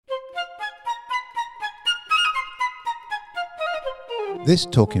This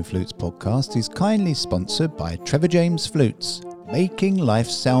Talking Flutes podcast is kindly sponsored by Trevor James Flutes, making life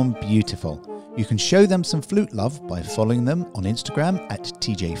sound beautiful. You can show them some flute love by following them on Instagram at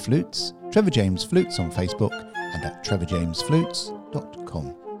TJ Flutes, Trevor James Flutes on Facebook, and at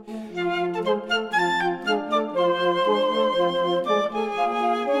trevorjamesflutes.com.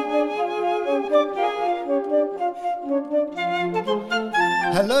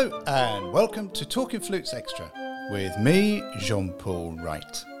 Hello and welcome to Talking Flutes Extra with me, Jean-Paul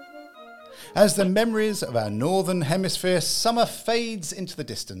Wright. As the memories of our Northern Hemisphere summer fades into the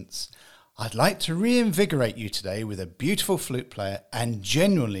distance, I'd like to reinvigorate you today with a beautiful flute player and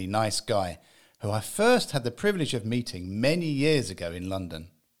genuinely nice guy who I first had the privilege of meeting many years ago in London.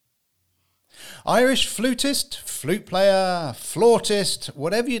 Irish flutist, flute player, flautist,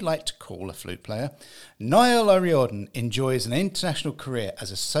 whatever you'd like to call a flute player, Niall O'Riordan enjoys an international career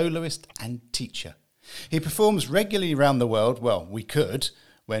as a soloist and teacher. He performs regularly around the world, well, we could,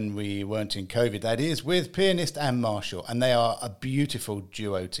 when we weren't in COVID, that is, with pianist Anne Marshall, and they are a beautiful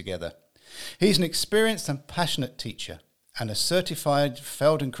duo together. He's an experienced and passionate teacher and a certified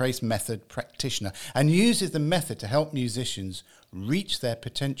Feldenkrais method practitioner, and uses the method to help musicians reach their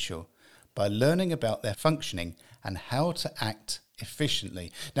potential by learning about their functioning and how to act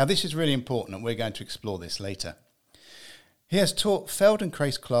efficiently. Now, this is really important, and we're going to explore this later. He has taught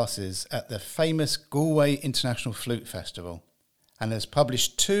Feldenkrais classes at the famous Galway International Flute Festival and has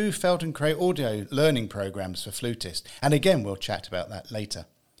published 2 Feldenkrais audio learning programs for flutists. And again, we'll chat about that later.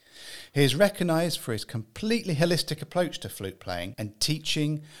 He is recognised for his completely holistic approach to flute playing and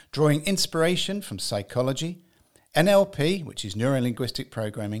teaching, drawing inspiration from psychology, NLP, which is neuro-linguistic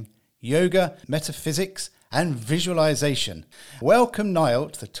programming, yoga, metaphysics, and visualisation. Welcome,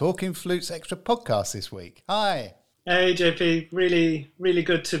 Niall, to the Talking Flutes Extra podcast this week. Hi. Hey JP, really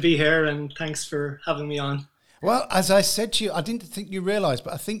good to be here, and thanks for having me on. Well, as I said to you, I didn't think you realised,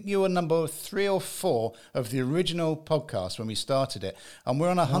 but I think you were number 3 or 4 of the original podcast when we started it, and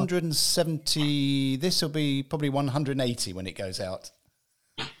we're on 170, this will be probably 180 when it goes out.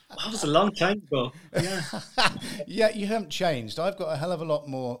 That was a long time ago. Yeah. Yeah, you haven't changed. I've got a hell of a lot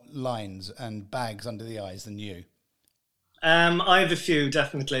more lines and bags under the eyes than you. I have a few,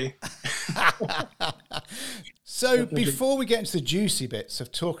 definitely. So before we get into the juicy bits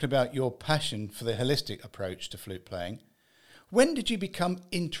of talking about your passion for the holistic approach to flute playing, when did you become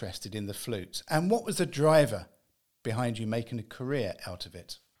interested in the flute, and what was the driver behind you making a career out of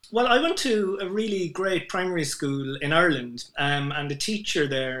it? Well, I went to a really great primary school in Ireland, and the teacher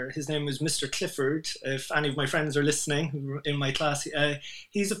there, his name was Mr. Clifford. If any of my friends are listening who were in my class,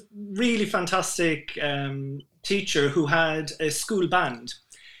 he's a really fantastic teacher who had a school band.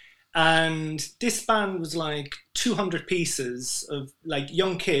 And this band was like 200 pieces of like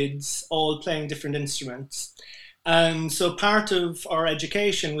young kids all playing different instruments. And so part of our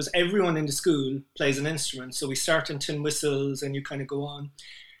education was everyone in the school plays an instrument. So we start in tin whistles and you kind of go on.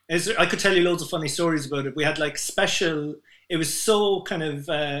 I could tell you loads of funny stories about it. We had like special, it was so kind of,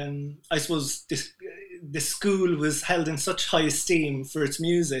 I suppose the school was held in such high esteem for its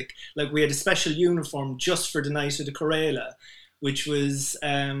music. Like we had a special uniform just for the night of the Corella, which was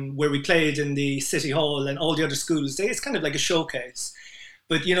where we played in the City Hall, and all the other schools, it's kind of like a showcase.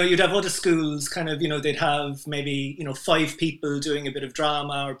 But, you know, you'd have other schools kind of, you know, they'd have maybe, 5 people doing a bit of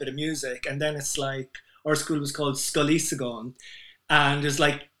drama or a bit of music. And then it's like, our school was called Scoileasagáin. And there's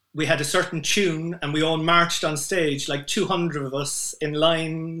like, we had a certain tune and we all marched on stage, like 200 of us in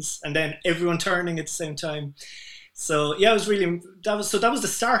lines, and then everyone turning at the same time. So, yeah, that was the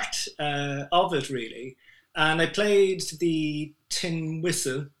start of it, really. And I played the tin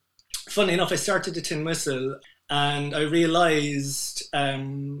whistle. Funny enough, I started the tin whistle and I realised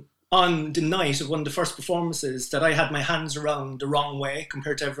on the night of one of the first performances that I had my hands around the wrong way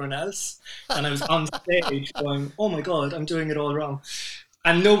compared to everyone else. And I was on stage going, oh my God, I'm doing it all wrong.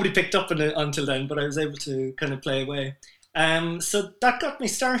 And nobody picked up on it until then, but I was able to kind of play away. So that got me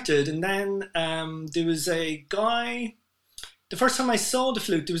started. And then there was a guy... The first time I saw the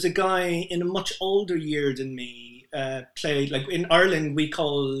flute, there was a guy in a much older year than me played. Like in Ireland, we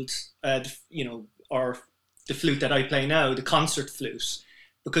called the flute that I play now the concert flute,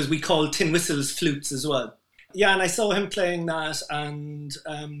 because we called tin whistles flutes as well. Yeah, and I saw him playing that, and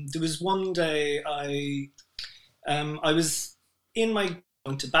there was one day I was in my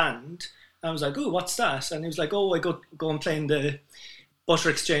band. And I was like, "Oh, what's that?" And he was like, "Oh, I go and play in the Butter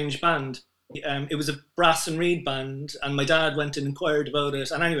Exchange band." It was a brass and reed band, and my dad went and inquired about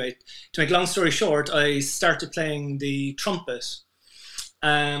it. And anyway, to make a long story short, I started playing the trumpet.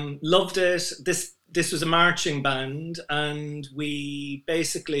 Loved it. This was a marching band, and we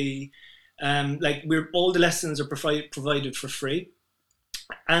basically all the lessons are provided for free.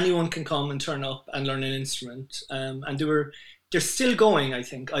 anyone can come and turn up and learn an instrument. And they're still going, I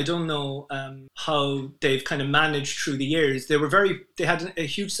think. I don't know how they've kind of managed through the years. They had a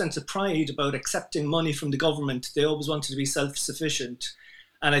huge sense of pride about accepting money from the government. They always wanted to be self-sufficient.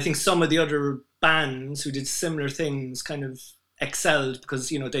 And I think some of the other bands who did similar things kind of excelled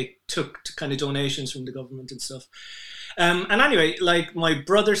because, you know, they took kind of donations from the government and stuff. And anyway, like my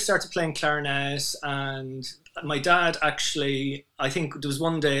brother started playing clarinet, and my dad actually, I think there was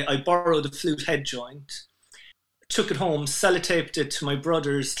one day I borrowed a flute head joint, took it home, sellotaped it to my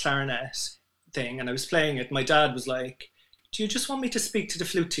brother's clarinet thing, and I was playing it. My dad was like, "Do you just want me to speak to the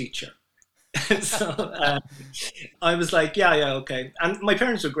flute teacher?" So I was like, yeah, okay. And my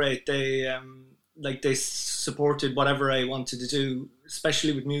parents were great. They they supported whatever I wanted to do,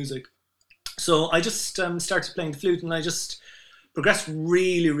 especially with music. So I just started playing the flute, and I just progressed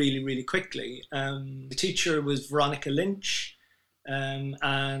really, really, really quickly. The teacher was Veronica Lynch.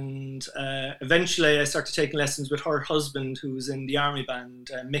 And eventually I started taking lessons with her husband, who was in the army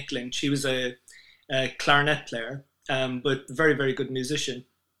band, Mick Lynch. He was a clarinet player, but very, very good musician.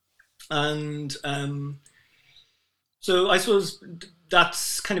 And so I suppose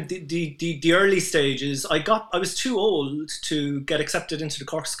that's kind of the early stages. I was too old to get accepted into the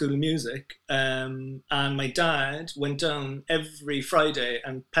Cork School of Music, and my dad went down every Friday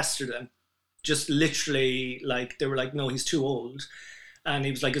and pestered them. Just literally, like, they were like, no, he's too old. And he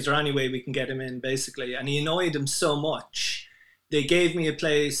was like, is there any way we can get him in, basically? And he annoyed them so much. They gave me a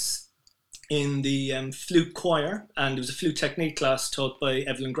place in the flute choir, and there was a flute technique class taught by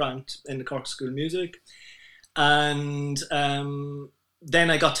Evelyn Grant in the Cork School of Music. And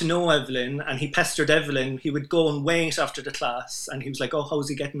then I got to know Evelyn, and he pestered Evelyn. He would go and wait after the class, and he was like, oh, how's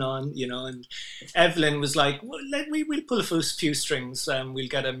he getting on? You know, and Evelyn was like, well, we'll pull a few strings, we'll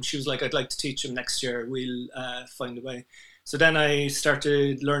get him. She was like, I'd like to teach him next year. We'll find a way. So then I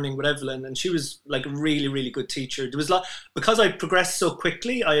started learning with Evelyn, and she was like a really, really good teacher. There was because I progressed so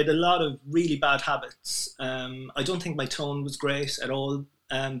quickly, I had a lot of really bad habits. I don't think my tone was great at all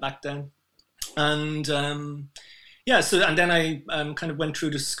back then. And and then I kind of went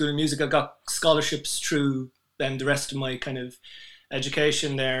through the School of Music. I got scholarships through the rest of my kind of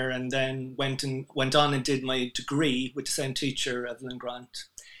education there, and then went on and did my degree with the same teacher, Evelyn Grant.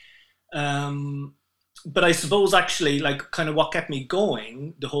 But I suppose actually, like, kind of what kept me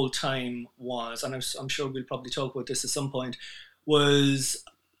going the whole time was, and I'm sure we'll probably talk about this at some point, was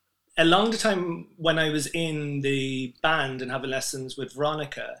along the time when I was in the band and having lessons with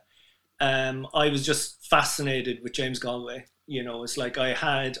Veronica, I was just fascinated with James Galway. You know, it's like I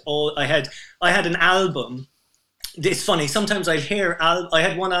had an album. It's funny, sometimes I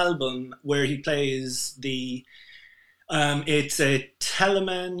had one album where he plays it's a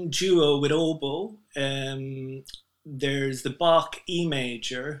Telemann duo with oboe. There's the Bach E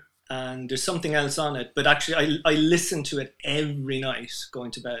major, and there's something else on it. But actually, I listened to it every night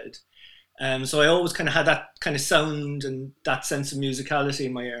going to bed. So I always kind of had that kind of sound and that sense of musicality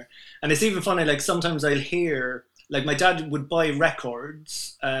in my ear. And it's even funny, like sometimes I'll hear, like my dad would buy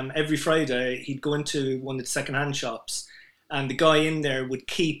records every Friday. He'd go into one of the secondhand shops, and the guy in there would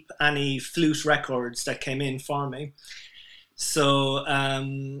keep any flute records that came in for me. So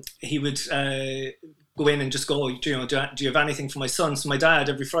he would go in and just go, do you have anything for my son? So my dad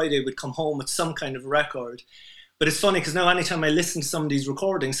every Friday would come home with some kind of record. But it's funny because now anytime I listen to some of these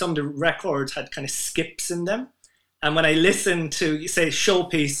recordings, some of the records had kind of skips in them. And when I listen to, say,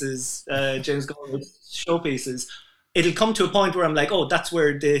 showpieces, James Galway's showpieces, it'll come to a point where I'm like, oh, that's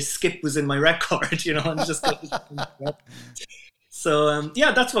where the skip was in my record, you know, and just so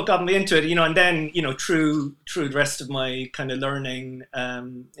that's what got me into it, you know. And then, you know, through the rest of my kind of learning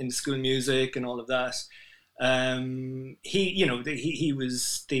in the School of Music and all of that, he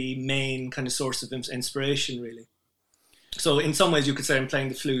was the main kind of source of inspiration, really. So in some ways you could say I'm playing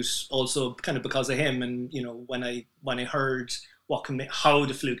the flute also kind of because of him. And, you know, when I heard how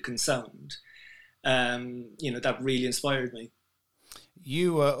the flute can sound, that really inspired me.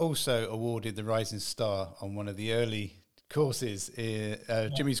 You were also awarded the Rising Star on one of the early courses,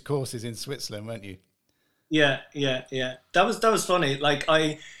 Jimmy's courses in Switzerland, weren't you? Yeah. That was funny. Like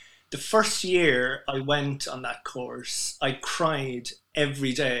the first year I went on that course, I cried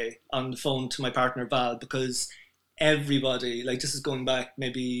every day on the phone to my partner Val, because everybody, like, this is going back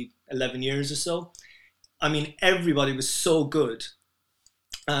maybe 11 years or so. I mean, everybody was so good.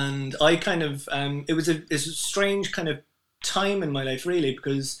 And I kind of, it was a strange kind of time in my life, really,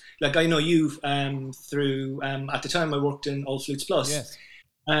 because, like, I know you through, at the time I worked in All Flutes Plus. Yes.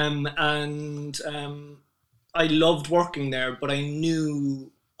 I loved working there, but I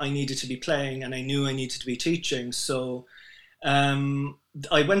knew I needed to be playing and I knew I needed to be teaching. So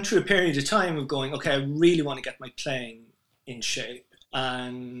I went through a period of time of going, okay, I really want to get my playing in shape.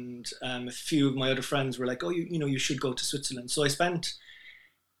 And a few of my other friends were like, oh, you should go to Switzerland. So I spent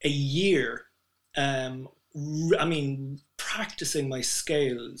a year, practicing my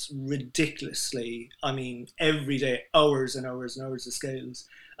scales ridiculously. I mean, every day, hours and hours and hours of scales.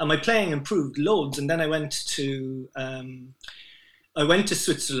 And my playing improved loads. And then I went to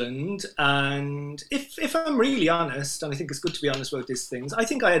Switzerland, and if I'm really honest, and I think it's good to be honest about these things, I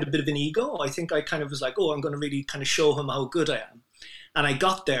think I had a bit of an ego. I think I kind of was like, oh, I'm going to really kind of show him how good I am. And I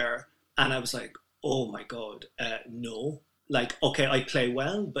got there, and I was like, oh my God, no. Like, okay, I play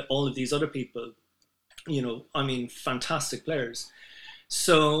well, but all of these other people, fantastic players.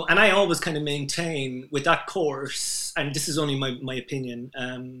 So, and I always kind of maintain with that course, and this is only my opinion,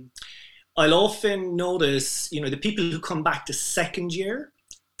 I'll often notice, the people who come back the second year,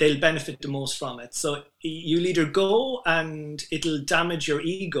 they'll benefit the most from it. So you'll either go and it'll damage your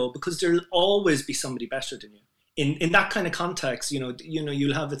ego because there'll always be somebody better than you. In that kind of context, you'll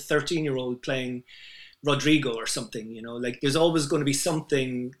have a 13-year-old playing Rodrigo or something, like there's always going to be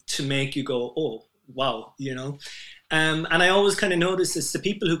something to make you go, oh, wow, And I always kind of notice this, the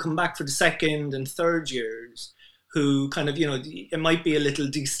people who come back for the second and third years, who kind of, it might be a little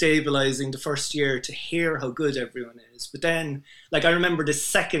destabilizing the first year to hear how good everyone is. But then, like, I remember the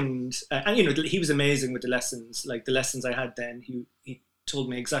second, and, he was amazing with the lessons, like the lessons I had then, he told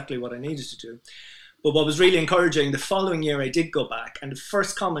me exactly what I needed to do. But what was really encouraging, the following year I did go back, and the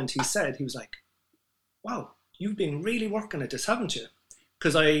first comment he said, he was like, wow, you've been really working at this, haven't you?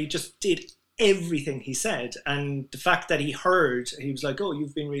 Because I just did everything he said. And the fact that he heard, he was like, oh,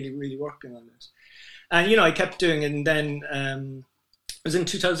 you've been really, really working on this. And, I kept doing it. And then it was in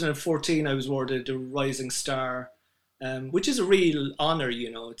 2014, I was awarded a Rising Star, which is a real honor,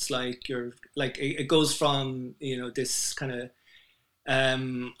 It's like it goes from, this kind of,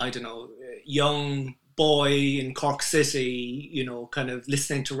 young boy in Cork City, kind of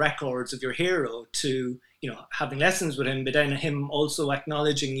listening to records of your hero to, having lessons with him, but then him also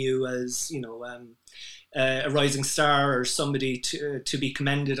acknowledging you as, a rising star or somebody to be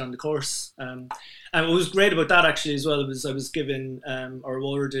commended on the course. And what was great about that actually as well was I was given or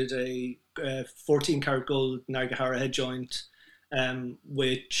awarded a 14 karat gold Nargahara head joint,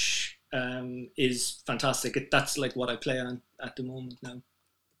 which is fantastic. That's like what I play on at the moment now.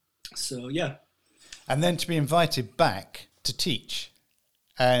 So, yeah. And then to be invited back to teach.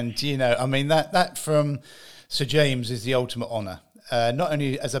 And, that from Sir James is the ultimate honour. Not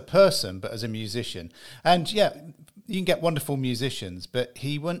only as a person, but as a musician. And yeah, you can get wonderful musicians, but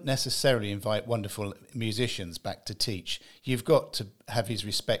he wouldn't necessarily invite wonderful musicians back to teach. You've got to have his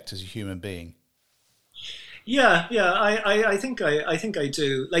respect as a human being. Yeah, I think I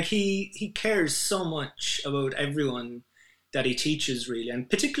do. Like he cares so much about everyone that he teaches, really, and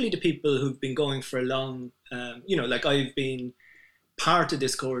particularly the people who've been going for a long, like I've been part of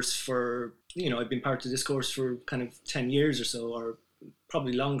this course for, I've been part of this course for kind of 10 years or so, or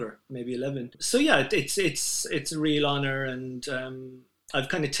probably longer, maybe 11. So yeah, it's a real honor, and I've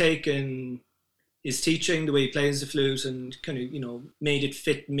kind of taken his teaching, the way he plays the flute, and kind of, made it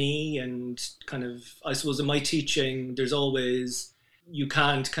fit me, and kind of, I suppose in my teaching, there's always, you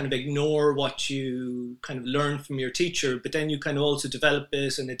can't kind of ignore what you kind of learn from your teacher, but then you kind of also develop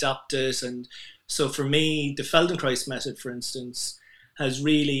it and adapt it. And so for me, the Feldenkrais method, for instance, has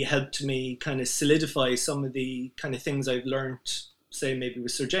really helped me kind of solidify some of the kind of things I've learned, say maybe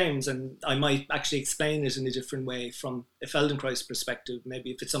with Sir James, and I might actually explain it in a different way from a Feldenkrais perspective,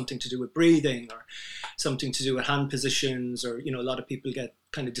 maybe if it's something to do with breathing or something to do with hand positions, or, a lot of people get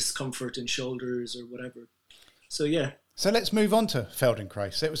kind of discomfort in shoulders or whatever. So, yeah. So let's move on to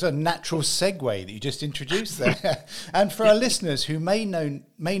Feldenkrais. It was a natural segue that you just introduced there. And for our listeners who may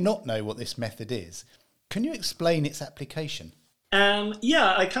not know what this method is, can you explain its application?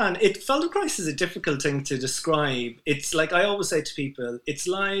 Yeah, I can. Feldenkrais is a difficult thing to describe. It's like, I always say to people, it's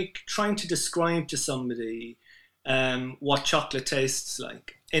like trying to describe to somebody what chocolate tastes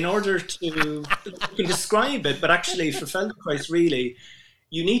like. In order to you can describe it, but actually for Feldenkrais, really,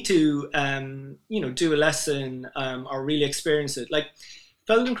 you need to, do a lesson or really experience it. Like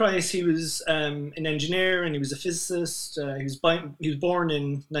Feldenkrais, he was an engineer and he was a physicist. He was born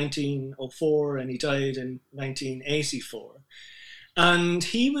in 1904 and he died in 1984. And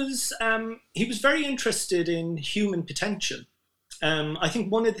he was very interested in human potential. I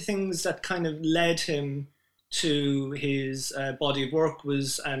think one of the things that kind of led him to his body of work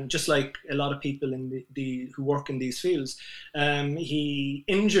was, just like a lot of people in who work in these fields, he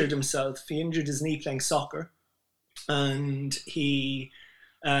injured himself. He injured his knee playing soccer, and he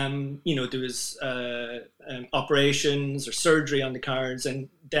There was operations or surgery on the cards, and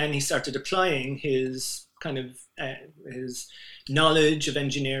then he started applying his his knowledge of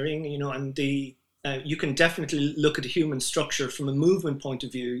engineering, and you can definitely look at the human structure from a movement point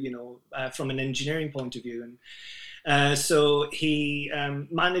of view, from an engineering point of view. And so he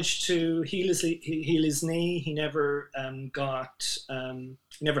managed to heal his knee. He never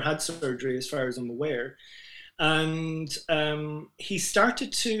never had surgery, as far as I'm aware. And he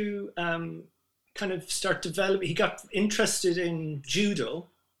started to develop. He got interested in judo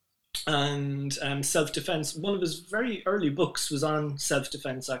and self-defense. One of his very early books was on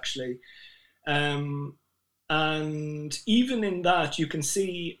self-defense, actually. And even in that, you can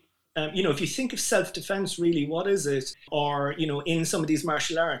see, if you think of self-defense, really, what is it? Or, in some of these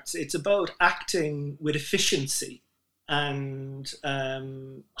martial arts, it's about acting with efficiency and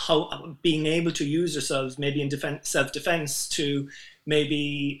how being able to use yourselves maybe in self-defense to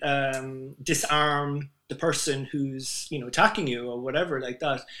maybe disarm the person who's, attacking you or whatever like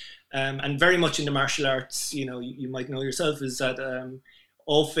that. And very much in the martial arts, you might know yourself, is that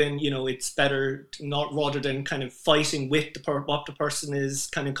often, it's better not, rather than kind of fighting with what the person is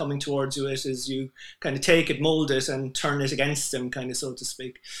kind of coming towards you with, is you kind of take it, mold it, and turn it against them, kind of, so to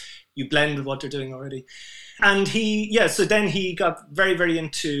speak. You blend with what they're doing already. And so then he got very, very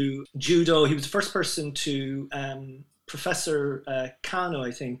into judo. He was the first person to, Professor Kano,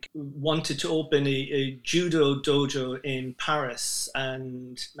 I think, wanted to open a judo dojo in Paris.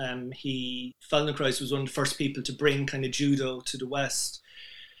 And Feldenkrais was one of the first people to bring kind of judo to the West.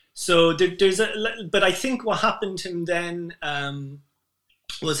 So but I think what happened to him then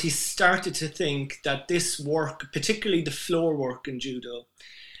was he started to think that this work, particularly the floor work in judo,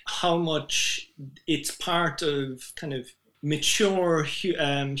 how much it's part of kind of mature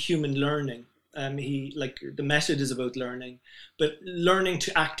human learning. The method is about learning, but learning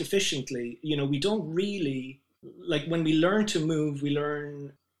to act efficiently. We don't really, when we learn to move, we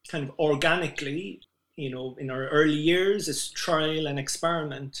learn kind of organically. In our early years, it's trial and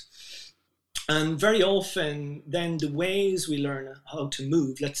experiment. And very often, then the ways we learn how to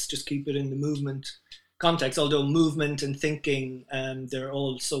move, let's just keep it in the movement context, although movement and thinking, they're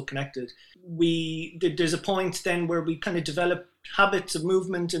all so connected. There's a point then where we kind of develop habits of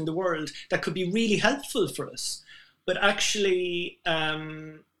movement in the world that could be really helpful for us. But actually,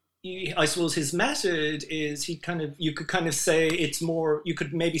 I suppose his method is you could say it's more, you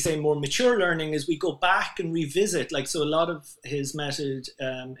could maybe say more mature learning as we go back and revisit. So a lot of his method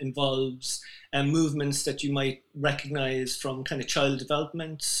involves movements that you might recognize from kind of child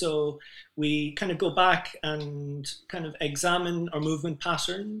development. So we kind of go back and kind of examine our movement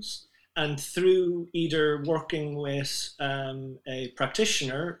patterns, and through either working with a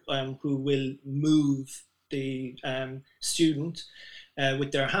practitioner who will move the student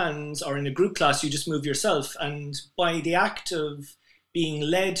with their hands, or in a group class, you just move yourself. And by the act of being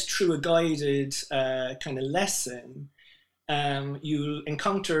led through a guided kind of lesson, you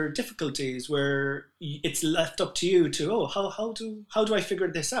encounter difficulties where it's left up to you to, how do I figure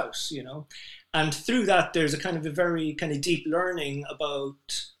this out, And through that, there's a very kind of deep learning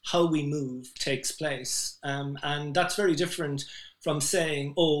about how we move takes place. And that's very different from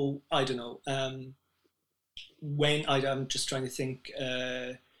saying, I don't know, I'm just trying to think,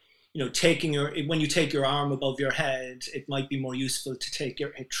 when you take your arm above your head, it might be more useful to take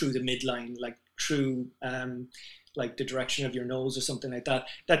it through the midline, through the direction of your nose or something like that.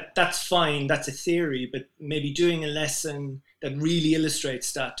 That's fine. That's a theory, but maybe doing a lesson that really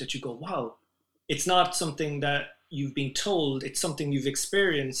illustrates that you go, wow, it's not something that you've been told, it's something you've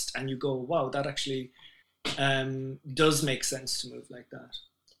experienced, and you go, wow, that actually does make sense to move like that.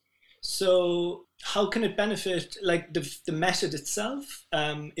 So how can it benefit? The method itself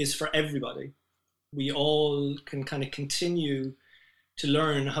is for everybody. We all can kind of continue to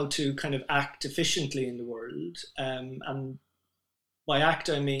learn how to kind of act efficiently in the world. And by act,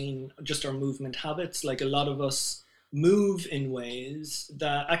 I mean just our movement habits. A lot of us move in ways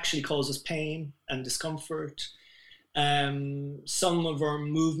that actually cause us pain and discomfort. Some of our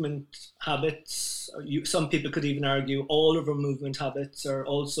movement habits, some people could even argue all of our movement habits are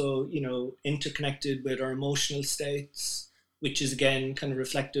also, interconnected with our emotional states, which is again kind of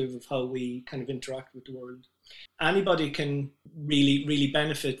reflective of how we kind of interact with the world. Anybody can really, really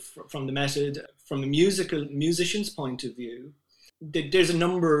benefit from the method. From a musician's point of view, there's a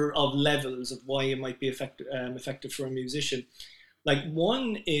number of levels of why it might be effective for a musician.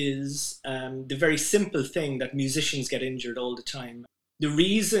 One is the very simple thing that musicians get injured all the time. The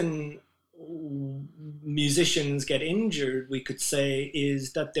reason musicians get injured, we could say,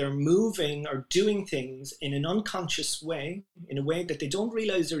 is that they're moving or doing things in an unconscious way, in a way that they don't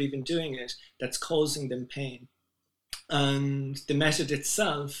realize they're even doing it, that's causing them pain. And the method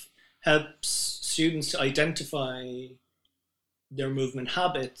itself helps students to identify their movement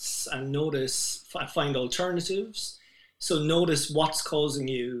habits and find alternatives. So notice what's causing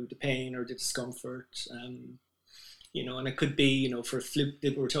you the pain or the discomfort. And it could be, for flute,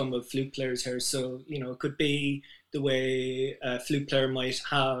 we're talking about flute players here. So, it could be the way a flute player might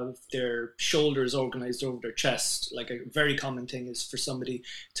have their shoulders organized over their chest. Like a very common thing is for somebody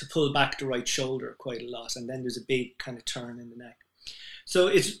to pull back the right shoulder quite a lot. And then there's a big kind of turn in the neck. So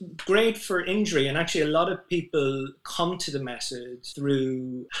it's great for injury. And actually, a lot of people come to the method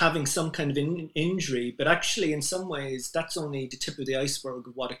through having some kind of injury. But actually, in some ways, that's only the tip of the iceberg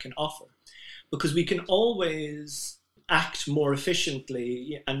of what it can offer. Because we can always act more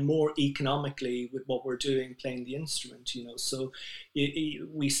efficiently and more economically with what we're doing playing the instrument, So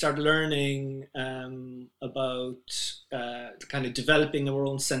we start learning about kind of developing our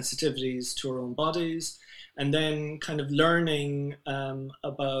own sensitivities to our own bodies, and then kind of learning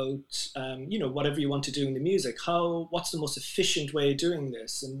about, whatever you want to do in the music. What's the most efficient way of doing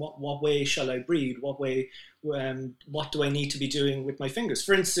this? And what way shall I breathe? What do I need to be doing with my fingers?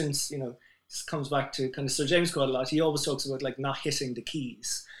 For instance, this comes back to kind of Sir James quite a lot. He always talks about not hitting the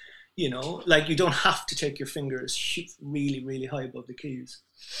keys, you don't have to take your fingers really, really high above the keys.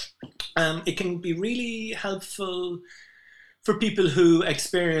 It can be really helpful for people who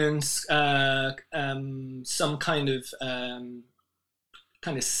experience some kind of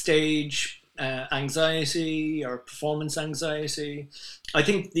stage anxiety or performance anxiety. I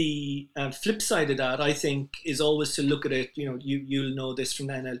think the flip side of that, is always to look at it, you'll know this from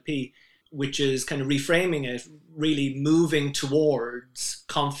the NLP, which is kind of reframing it, really moving towards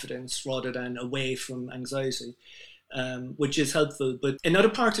confidence rather than away from anxiety, which is helpful. But another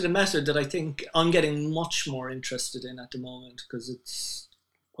part of the method that I think I'm getting much more interested in at the moment, because it's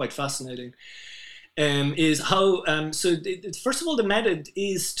quite fascinating, is how, first of all, the method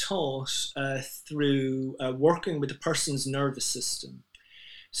is taught through working with the person's nervous system.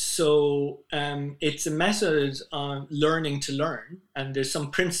 So it's a method on learning to learn, and there's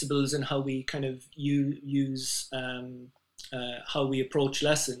some principles in how we kind of use how we approach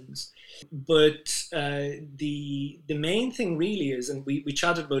lessons. But the main thing really is, and we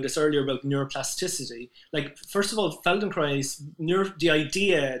chatted about this earlier about neuroplasticity. Like, first of all, Feldenkrais, the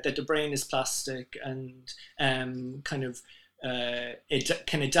idea that the brain is plastic and it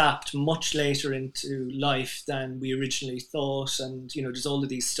can adapt much later into life than we originally thought. And, there's all of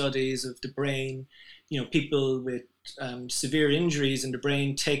these studies of the brain, people with severe injuries in the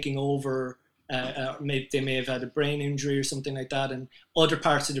brain taking over, they may have had a brain injury or something like that, and other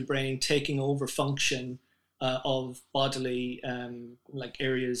parts of the brain taking over function of bodily, like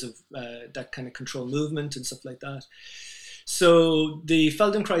areas of that kind of control movement and stuff like that. So the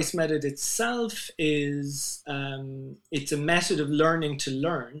Feldenkrais method itself is, it's a method of learning to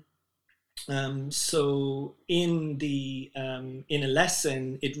learn. So in a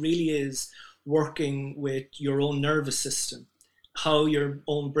lesson, it really is working with your own nervous system, how your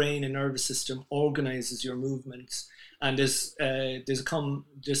own brain and nervous system organizes your movements. And there's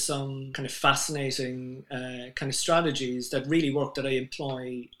some kind of fascinating kind of strategies that really work that I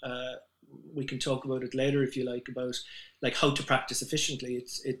employ. We can talk about it later if you like, about like how to practice efficiently.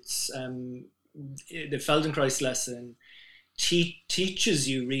 It's the Feldenkrais lesson teaches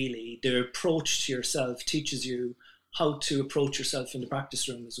you really the approach to yourself, teaches you how to approach yourself in the practice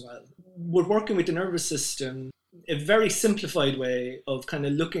room as well. We're working with the nervous system. A very simplified way of kind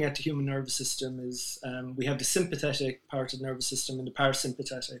of looking at the human nervous system is we have the sympathetic part of the nervous system and the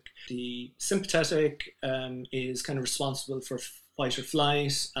parasympathetic. The sympathetic is kind of responsible for fight or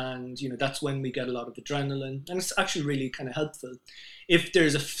flight, and that's when we get a lot of adrenaline, and it's actually really kind of helpful. If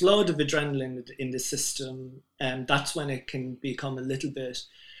there's a flood of adrenaline in the system, that's when it can become a little bit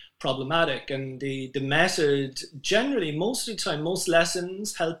problematic. And the method, generally, most of the time, most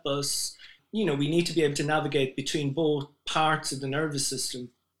lessons help us. We need to be able to navigate between both parts of the nervous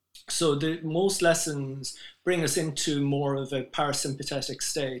system. So most lessons bring us into more of a parasympathetic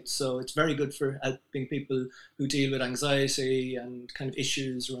state. So it's very good for helping people who deal with anxiety and kind of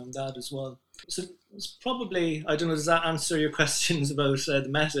issues around that as well. So it's probably, I don't know, does that answer your questions about the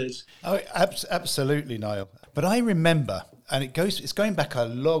method? Oh, absolutely, Niall. But I remember, and it's going back a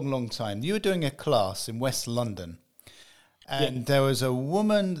long, long time. You were doing a class in West London, and there was a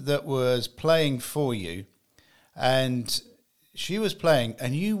woman that was playing for you, and she was playing,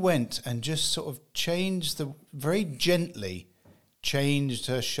 and you went and just sort of changed very gently changed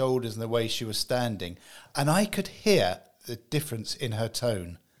her shoulders and the way she was standing. And I could hear the difference in her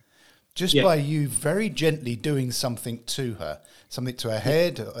tone just by you very gently doing something to her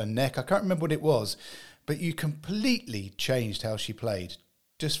head or neck. I can't remember what it was, but you completely changed how she played,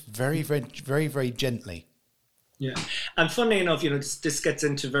 just very, very, very, very gently. Yeah. And funny enough, this gets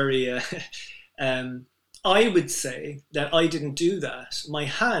into very... I would say that I didn't do that. My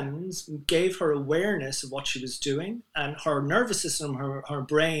hands gave her awareness of what she was doing, and her nervous system, her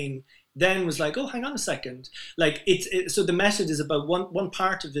brain then was like, oh, hang on a second. Like so the method is about one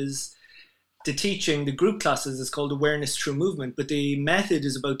part of the teaching, the group classes is called awareness through movement, but the method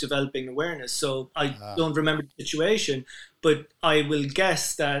is about developing awareness. So I don't remember the situation, but I will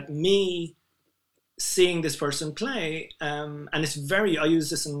guess that me seeing this person play, and it's I use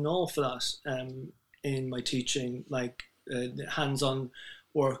this an awful lot, in my teaching, like hands-on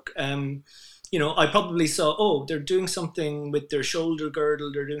work. I probably saw, they're doing something with their shoulder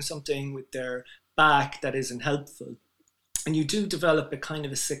girdle, they're doing something with their back that isn't helpful. And you do develop a kind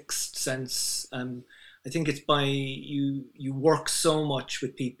of a sixth sense. I think it's by you work so much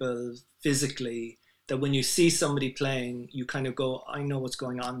with people physically that when you see somebody playing, you kind of go, I know what's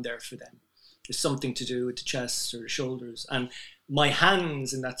going on there for them. There's something to do with the chest or the shoulders. And my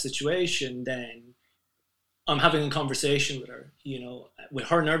hands in that situation then, I'm having a conversation with her, with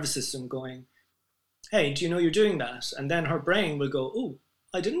her nervous system going, hey, do you know you're doing that? And then her brain will go, oh,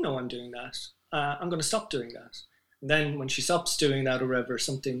 I didn't know I'm doing that. I'm going to stop doing that. And then when she stops doing that or whatever,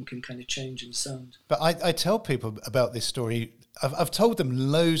 something can kind of change in sound. But I tell people about this story. I've told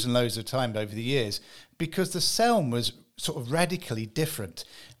them loads and loads of times over the years because the sound was sort of radically different.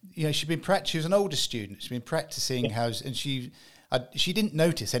 She was an older student. She'd been practicing and she didn't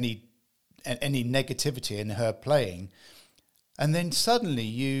notice any negativity in her playing, and then suddenly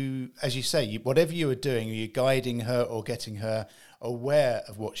you, as you say, whatever you were doing, you're guiding her or getting her aware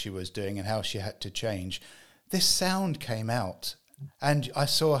of what she was doing and how she had to change. This sound came out, and I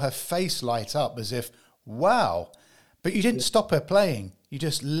saw her face light up as if, wow! But you didn't stop her playing; you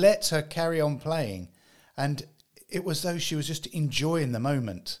just let her carry on playing, and it was though she was just enjoying the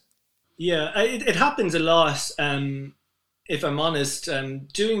moment. Yeah, it happens a lot. If I'm honest,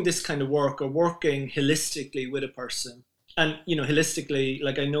 doing this kind of work or working holistically with a person, and holistically,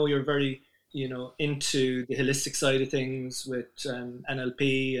 like I know you're very into the holistic side of things with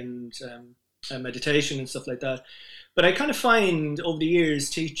NLP and meditation and stuff like that, but I kind of find over the years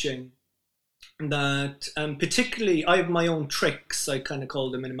teaching that particularly I have my own tricks, I kind of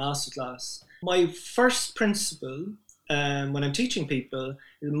call them in a masterclass. My first principle when I'm teaching people,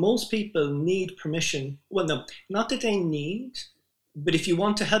 most people need permission. Well, no, not that they need, but if you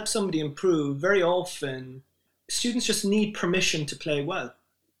want to help somebody improve, very often students just need permission to play well.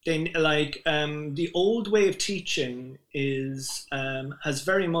 They the old way of teaching has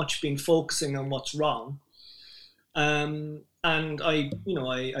very much been focusing on what's wrong, and I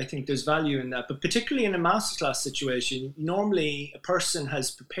think there's value in that. But particularly in a masterclass situation, normally a person has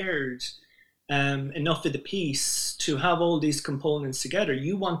prepared enough of the piece to have all these components together.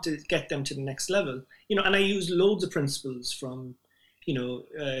 You want to get them to the next level, and I use loads of principles from,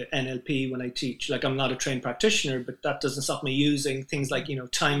 NLP when I teach. Like, I'm not a trained practitioner, but that doesn't stop me using things like,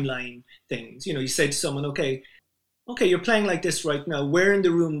 timeline things. You say to someone, okay, you're playing like this right now. Where in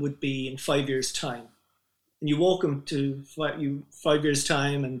the room would be in 5 years' time? And you walk them to 5 years'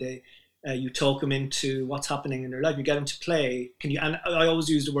 time, and you talk them into what's happening in their life. You get them to play. And I always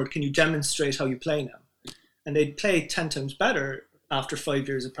use the word, can you demonstrate how you play now? And they'd play 10 times better after 5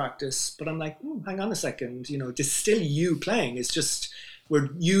 years of practice. But I'm like, hang on a second. This is still you playing. It's just we're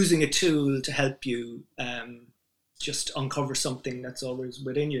using a tool to help you just uncover something that's always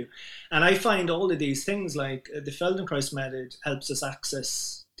within you. And I find all of these things, like the Feldenkrais method, helps us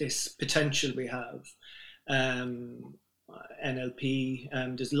access this potential we have. NLP,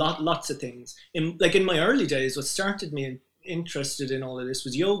 there's lots of things. In my early days, what started me interested in all of this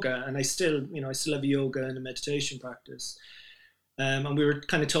was yoga, and I still have a yoga and a meditation practice. And we were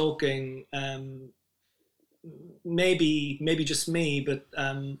kind of talking, maybe just me, but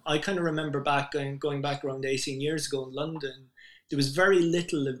I kind of remember going back around 18 years ago in London. There was very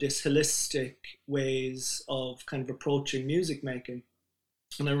little of this holistic ways of kind of approaching music making,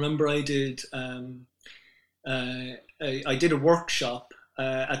 and I remember I did. I did a workshop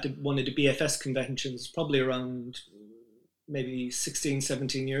at one of the BFS conventions, probably around maybe 16,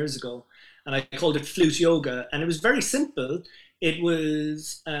 17 years ago. And I called it Flute Yoga. And it was very simple. It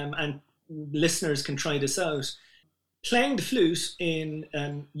was, and listeners can try this out, playing the flute in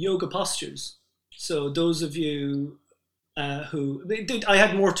yoga postures. So those of you I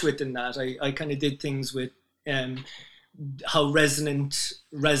had more to it than that. I kind of did things with how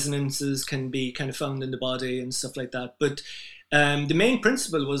resonances can be kind of found in the body and stuff like that. But the main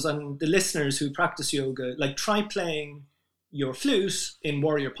principle was on the listeners who practice yoga, like try playing your flute in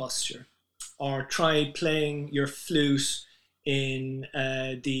warrior posture, or try playing your flute in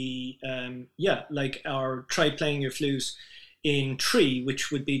or try playing your flute in tree,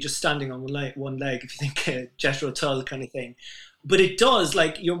 which would be just standing on one leg, if you think Jethro Tull kind of thing. But it does,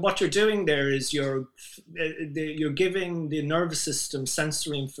 like, what you're doing there is you're giving the nervous system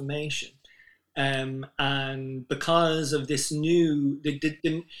sensory information, and because of this new,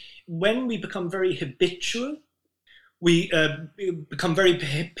 when we become very habitual, we become very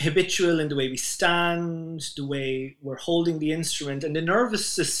habitual in the way we stand, the way we're holding the instrument, and the nervous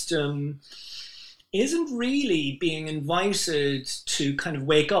system isn't really being invited to kind of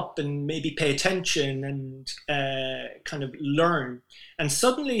wake up and maybe pay attention and kind of learn. And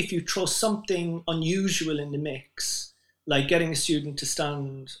suddenly, if you throw something unusual in the mix, like getting a student to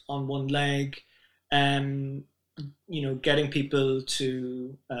stand on one leg, getting people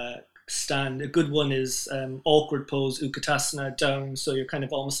to stand. A good one is awkward pose, Utkatasana, down, so you're kind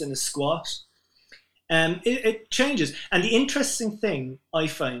of almost in a squat. It changes. And the interesting thing I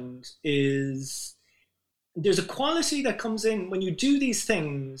find is there's a quality that comes in when you do these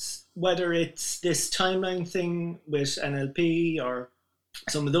things, whether it's this timeline thing with NLP or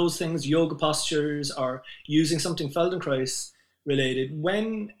some of those things, yoga postures, or using something Feldenkrais related.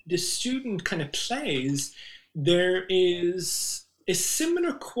 When the student kind of plays, there is a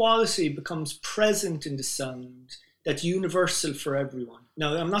similar quality becomes present in the sound that's universal for everyone.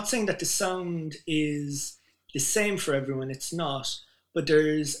 Now, I'm not saying that the sound is the same for everyone, it's not, but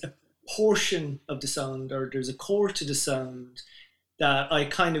there's a portion of the sound, or there's a core to the sound that I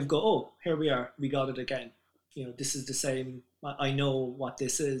kind of go, oh, here we are, we got it again. This is the same. I know what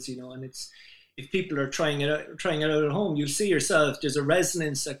this is, and it's, if people are trying it out at home, you'll see yourself, there's a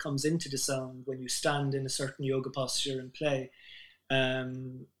resonance that comes into the sound when you stand in a certain yoga posture and play.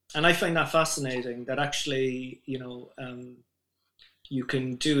 And I find that fascinating, that actually, you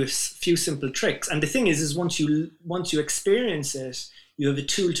can do a few simple tricks. And the thing is once you experience it, you have a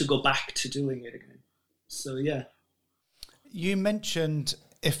tool to go back to doing it again. So, yeah. You mentioned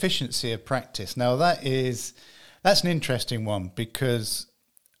efficiency of practice. Now, that's an interesting one, because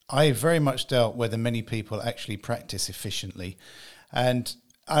I very much doubt whether many people actually practice efficiently. And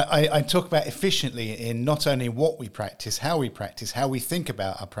I talk about efficiently in not only what we practice, how we think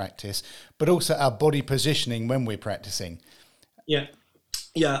about our practice, but also our body positioning when we're practicing. Yeah.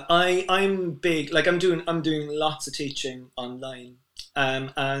 Yeah, I'm big, like I'm doing lots of teaching online.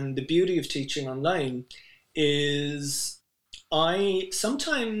 And the beauty of teaching online is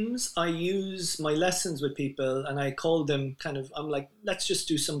sometimes I use my lessons with people and I call them I'm like, let's just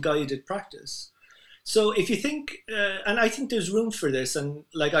do some guided practice. So if you think, and I think there's room for this, and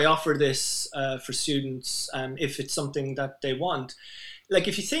like I offer this for students if it's something that they want. Like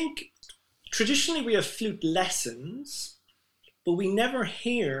if you think, traditionally we have flute lessons, but we never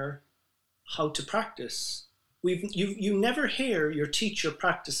hear how to practice. You never hear your teacher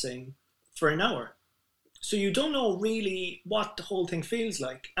practicing for an hour. So you don't know really what the whole thing feels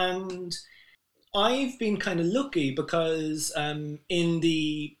like. And I've been kind of lucky because in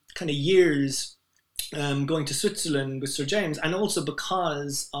the kind of years going to Switzerland with Sir James, and also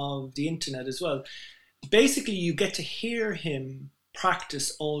because of the internet as well, basically you get to hear him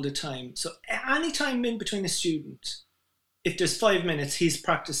practice all the time. So anytime in between a student, if there's 5 minutes, he's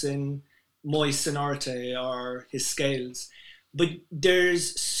practicing Moi Sonorite or his scales. But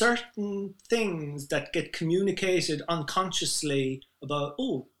there's certain things that get communicated unconsciously about,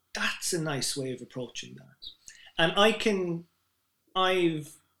 oh, that's a nice way of approaching that. And I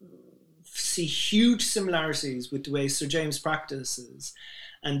see huge similarities with the way Sir James practices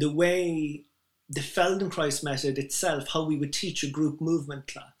and the way the Feldenkrais method itself, how we would teach a group movement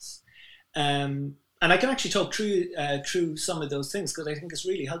class. And I can actually talk through some of those things because I think it's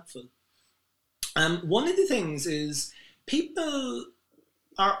really helpful. One of the things is people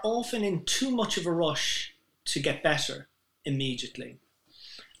are often in too much of a rush to get better immediately,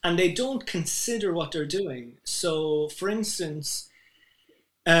 and they don't consider what they're doing. So, for instance,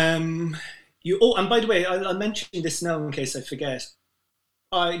 and by the way, I'll mention this now in case I forget.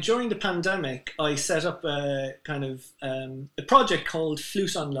 During the pandemic, I set up a kind of a project called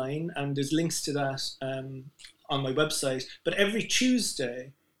Flute Online, and there's links to that on my website. But every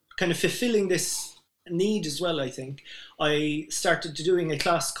Tuesday, kind of fulfilling this need as well, I think, I started doing a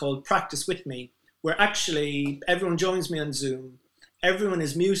class called Practice With Me, where actually everyone joins me on Zoom, everyone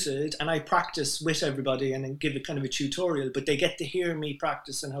is muted, and I practice with everybody and then give a kind of a tutorial, but they get to hear me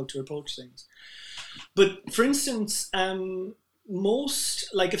practice and how to approach things. But for instance, most,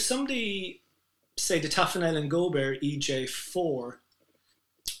 like if somebody, say the Taffanel and Gobert EJ4,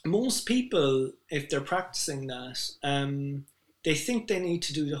 most people, if they're practicing that, they think they need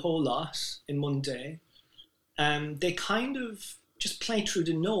to do the whole lot in one day. They kind of just play through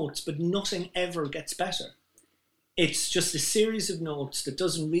the notes, but nothing ever gets better. It's just a series of notes that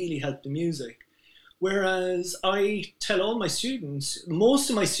doesn't really help the music. Whereas I tell all my students, most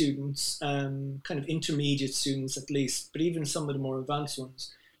of my students, kind of intermediate students at least, but even some of the more advanced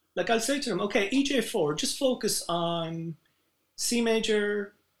ones, like I'll say to them, okay, EJ4, just focus on C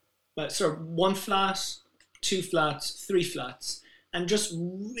major, sort of 1 flat, 2 flats, 3 flats, and just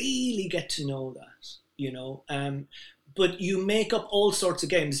really get to know that, you know. But you make up all sorts of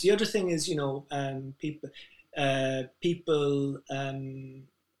games. The other thing is, you know, people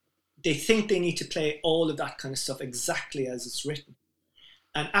they think they need to play all of that kind of stuff exactly as it's written.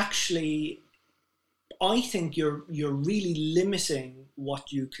 And actually, I think you're really limiting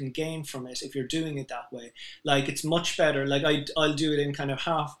what you can gain from it if you're doing it that way. Like, it's much better. Like, I'll do it in kind of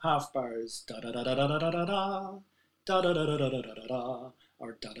half bars, da da da da da da da da da da da da da da da da da,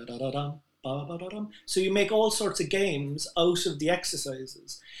 or da da da da da. So you make all sorts of games out of the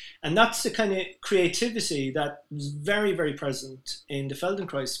exercises, and that's the kind of creativity that is very, very present in the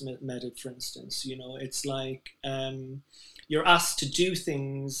Feldenkrais method, for instance. You know, it's like you're asked to do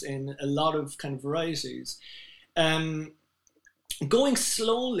things in a lot of kind of varieties. Going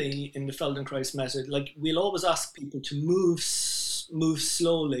slowly in the Feldenkrais method, like we'll always ask people to move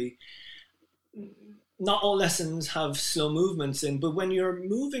slowly. Not all lessons have slow movements in, but when you're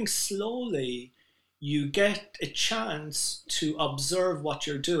moving slowly, you get a chance to observe what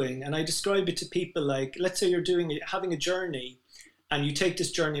you're doing. And I describe it to people like, let's say you're having a journey and you take this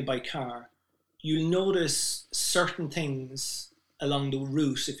journey by car. You'll notice certain things along the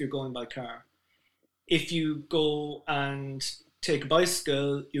route if you're going by car. If you go and take a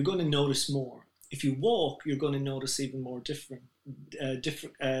bicycle, you're going to notice more. If you walk, you're going to notice even more different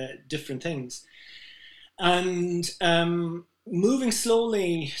things. And moving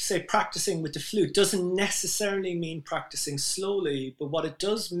slowly, say practicing with the flute, doesn't necessarily mean practicing slowly, but what it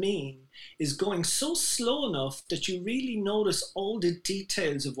does mean is going so slow enough that you really notice all the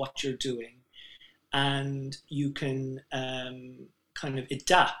details of what you're doing, and you can kind of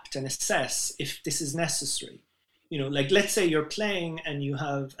adapt and assess if this is necessary. You know, like let's say you're playing and you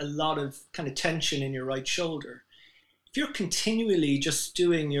have a lot of kind of tension in your right shoulder. If you're continually just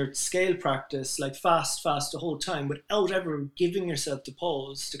doing your scale practice, like fast the whole time, without ever giving yourself the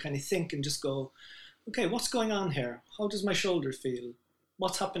pause to kind of think and just go, okay, what's going on here? How does my shoulder feel?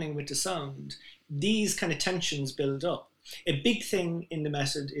 What's happening with the sound? These kind of tensions build up. A big thing in the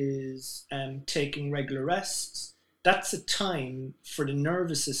method is taking regular rests. That's a time for the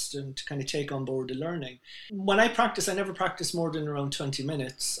nervous system to kind of take on board the learning. When I practice, I never practice more than around 20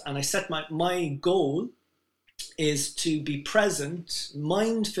 minutes. And I set my goal is to be present,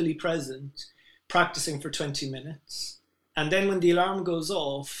 mindfully present, practicing for 20 minutes. And then when the alarm goes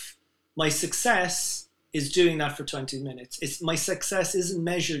off, my success is doing that for 20 minutes. My success isn't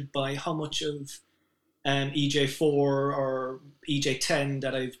measured by how much of EJ4 or EJ10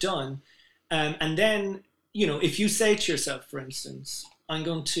 that I've done. And then, you know, if you say to yourself, for instance, I'm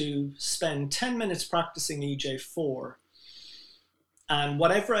going to spend 10 minutes practicing EJ4, and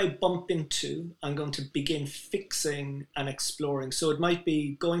whatever I bump into, I'm going to begin fixing and exploring. So it might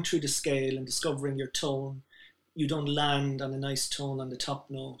be going through the scale and discovering your tone. You don't land on a nice tone on the top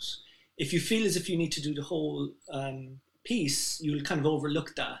note. If you feel as if you need to do the whole piece, you'll kind of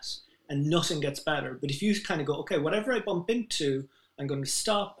overlook that and nothing gets better. But if you kind of go, okay, whatever I bump into, I'm going to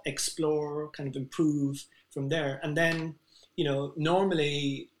stop, explore, kind of improve from there. And then, you know,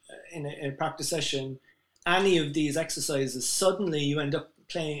 normally in a practice session, any of these exercises, suddenly you end up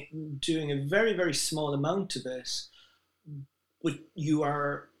doing a very, very small amount of it, but you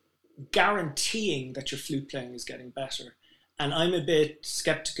are guaranteeing that your flute playing is getting better. And I'm a bit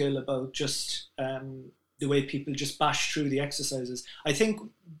skeptical about just the way people just bash through the exercises. I think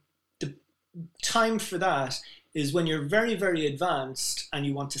the time for that is when you're very, very advanced and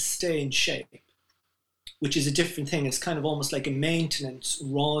you want to stay in shape, which is a different thing. It's kind of almost like a maintenance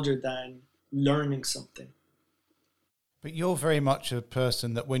rather than learning something. But you're very much a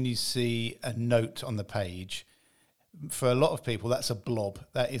person that when you see a note on the page, for a lot of people, that's a blob.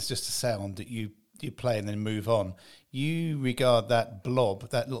 That is just a sound that you play and then move on. You regard that blob,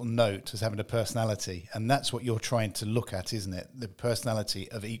 that little note, as having a personality. And that's what you're trying to look at, isn't it? The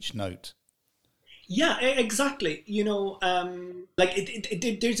personality of each note. Yeah, exactly. You know, like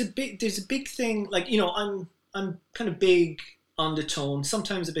there's a big thing. Like, you know, I'm kind of big on the tone,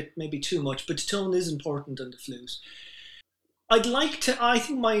 sometimes a bit maybe too much, but the tone is important on the flute. I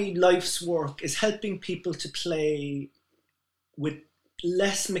think my life's work is helping people to play with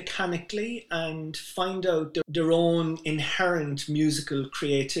less mechanically and find out their own inherent musical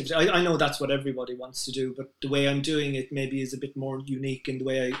creativity. I know that's what everybody wants to do, but the way I'm doing it maybe is a bit more unique in the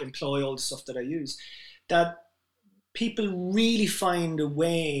way I employ all the stuff that I use. That people really find a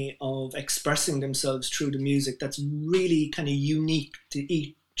way of expressing themselves through the music that's really kind of unique to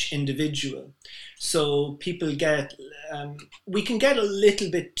each individual. So people we can get a little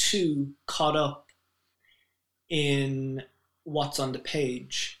bit too caught up in what's on the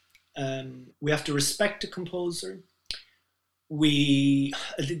page. We have to respect the composer. I'm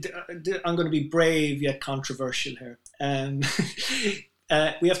going to be brave yet controversial here.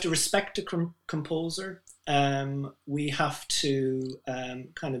 We have to respect the composer. We have to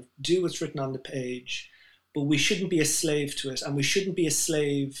kind of do what's written on the page, but we shouldn't be a slave to it, and we shouldn't be a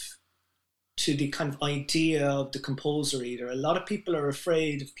slave to the kind of idea of the composer either. A lot of people are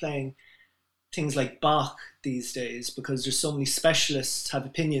afraid of playing things like Bach these days because there's so many specialists have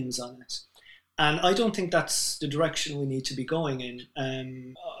opinions on it. And I don't think that's the direction we need to be going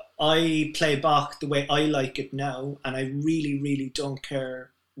in. I play Bach the way I like it now, and I really, really don't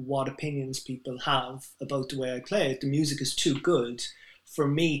care what opinions people have about the way I play it. The music is too good for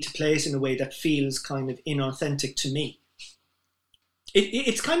me to play it in a way that feels kind of inauthentic to me.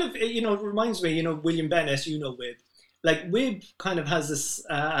 It's kind of, it reminds me, William Bennett, Wib. Like Wib kind of has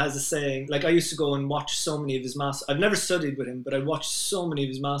a saying, like I used to go and watch so many of his I've never studied with him, but I watched so many of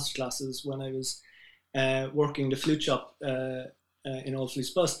his master classes when I was working the flute shop in Old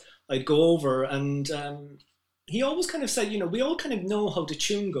Flutes Bus. I'd go over and he always kind of said, we all kind of know how the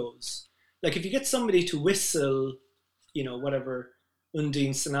tune goes. Like if you get somebody to whistle, whatever,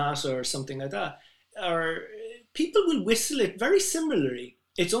 Undine Sonata or something like that, or people will whistle it very similarly.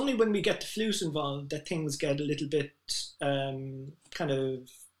 It's only when we get the flute involved that things get a little bit kind of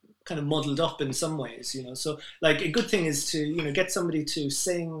muddled up in some ways, So like a good thing is to, get somebody to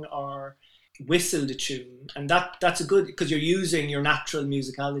sing or whistle the tune. And that's a good, because you're using your natural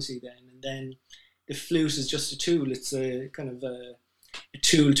musicality then. And then the flute is just a tool. It's a kind of a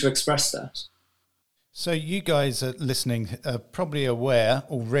tool to express that. So you guys are listening are probably aware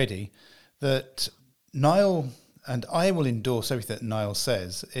already that Niall, and I will endorse everything that Niall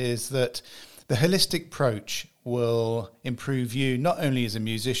says, is that the holistic approach will improve you not only as a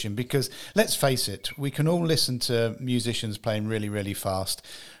musician, because let's face it, we can all listen to musicians playing really, really fast,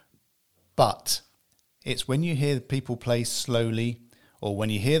 but it's when you hear people play slowly or when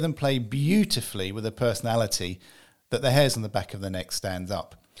you hear them play beautifully with a personality that the hairs on the back of the neck stands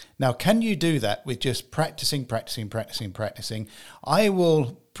up. Now, can you do that with just practicing? I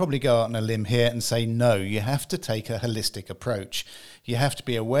will probably go out on a limb here and say no, you have to take a holistic approach. You have to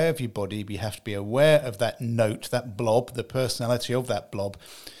be aware of your body, you have to be aware of that note, that blob, the personality of that blob.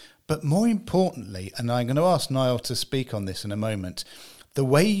 But more importantly, and I'm going to ask Niall to speak on this in a moment, the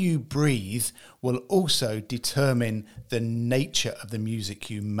way you breathe will also determine the nature of the music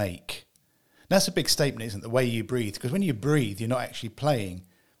you make. That's a big statement, isn't it? The way you breathe, because when you breathe, you're not actually playing.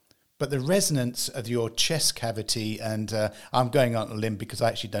 But the resonance of your chest cavity, and I'm going on a limb because I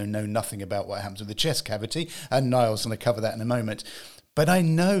actually don't know nothing about what happens with the chest cavity, and Niall's going to cover that in a moment. But I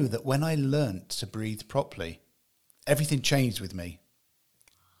know that when I learnt to breathe properly, everything changed with me.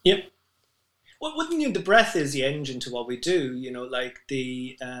 Yep. Well, the breath is the engine to what we do, like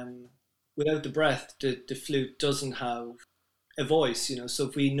without the breath, the flute doesn't have a voice, So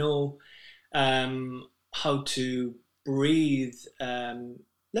if we know how to breathe,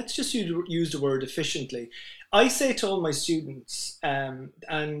 let's just use the word efficiently. I say to all my students,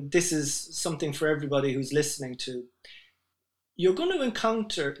 and this is something for everybody who's listening to, you're going to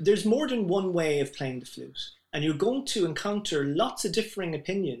encounter, there's more than one way of playing the flute, and you're going to encounter lots of differing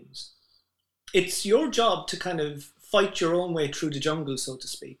opinions. It's your job to kind of fight your own way through the jungle, so to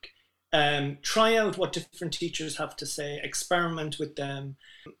speak. Try out what different teachers have to say, experiment with them.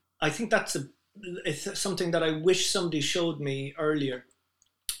 I think it's something that I wish somebody showed me earlier.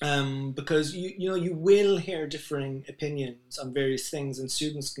 Because you will hear differing opinions on various things, and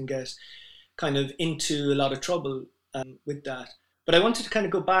students can get kind of into a lot of trouble with that. But I wanted to kind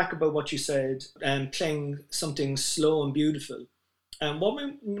of go back about what you said, playing something slow and beautiful. And what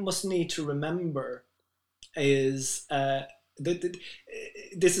we must need to remember is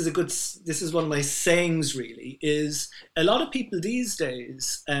this is one of my sayings really, is a lot of people these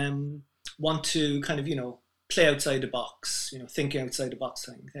days want to kind of play outside the box, thinking outside the box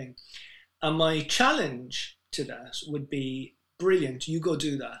kind of thing. And my challenge to that would be, brilliant, you go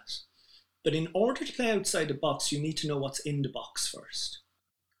do that. But in order to play outside the box, you need to know what's in the box first.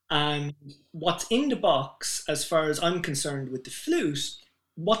 And what's in the box, as far as I'm concerned with the flute,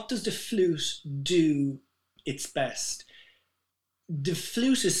 what does the flute do its best? The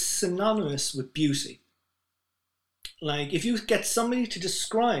flute is synonymous with beauty. Like, if you get somebody to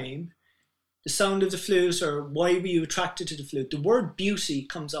describe the sound of the flute or why were you attracted to the flute, the word beauty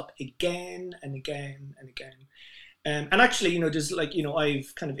comes up again and again and again. And actually, there's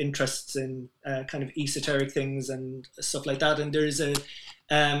I've kind of interests in kind of esoteric things and stuff like that. And there's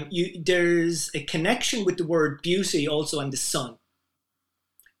a connection with the word beauty also on the sun,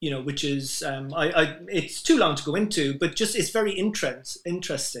 which is, it's too long to go into, but just it's very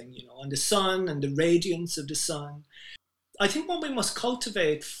interesting, on the sun and the radiance of the sun. I think what we must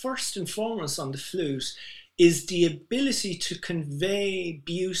cultivate first and foremost on the flute is the ability to convey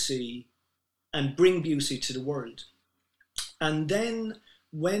beauty and bring beauty to the world. And then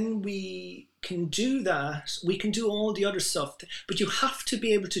when we can do that, we can do all the other stuff. But you have to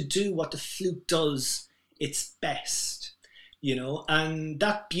be able to do what the flute does its best, and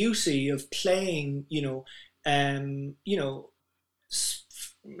that beauty of playing,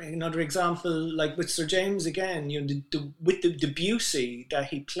 another example, like with Sir James again, with the beauty that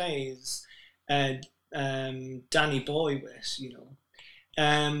he plays Danny Boy with,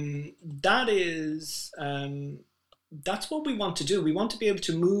 that is, that's what we want to do. We want to be able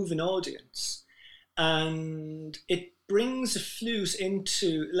to move an audience, and it brings a flute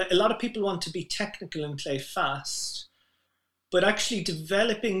into, like, a lot of people want to be technical and play fast, but actually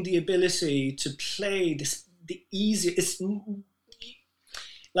developing the ability to play the easier, it's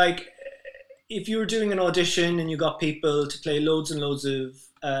like if you were doing an audition and you got people to play loads and loads of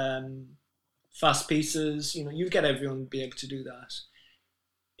fast pieces, you'd get everyone to be able to do that.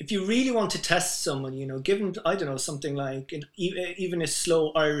 If you really want to test someone, give them, I don't know, something like even a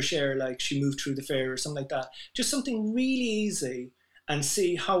slow Irish air, like She Moved Through the Fair or something like that. Just something really easy, and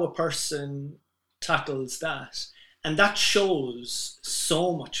see how a person tackles that. And that shows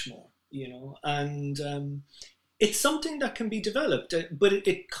so much more, and it's something that can be developed, but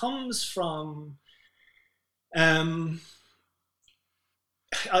it comes from, there's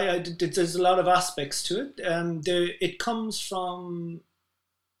a lot of aspects to it. It comes from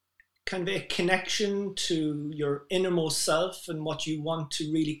kind of a connection to your innermost self and what you want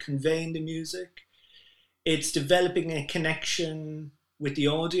to really convey in the music. It's developing a connection with the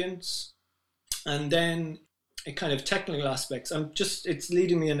audience, and then a kind of technical aspects. It's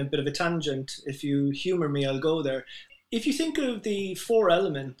leading me in a bit of a tangent. If you humor me, I'll go there. If you think of the four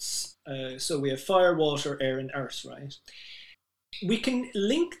elements, so we have fire, water, air, and earth, right? We can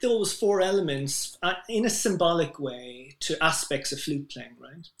link those four elements in a symbolic way to aspects of flute playing,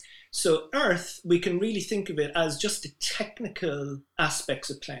 right? So earth, we can really think of it as just the technical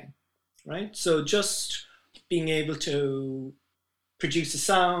aspects of playing, right? So just being able to produce a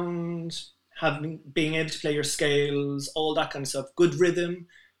sound, being able to play your scales, all that kind of stuff, good rhythm,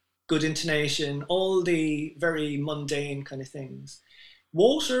 good intonation, all the very mundane kind of things.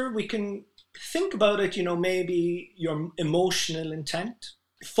 Water, we can think about it, maybe your emotional intent.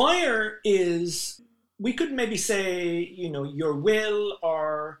 Fire is, we could maybe say, your will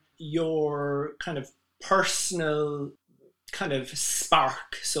or your kind of personal kind of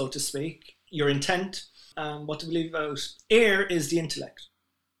spark, so to speak, your intent. What do we leave out? Air is the intellect,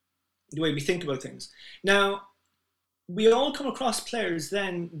 the way we think about things. Now, we all come across players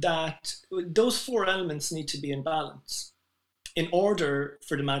then that those four elements need to be in balance in order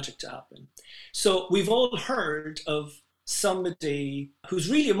for the magic to happen. So we've all heard of somebody who's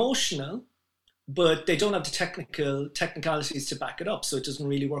really emotional, but they don't have the technicalities to back it up, so it doesn't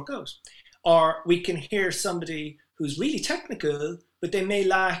really work out. Or we can hear somebody who's really technical, but they may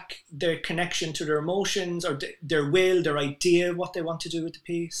lack their connection to their emotions or their will, their idea of what they want to do with the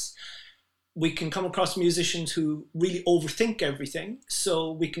piece. We can come across musicians who really overthink everything,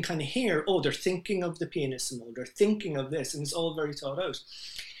 so we can kind of hear, they're thinking of the pianissimo, they're thinking of this, and it's all very thought out.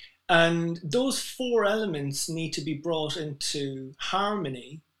 And those four elements need to be brought into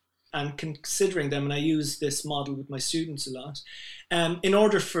harmony, and considering them, and I use this model with my students a lot, in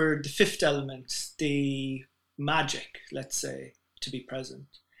order for the fifth element, the magic, let's say, to be present.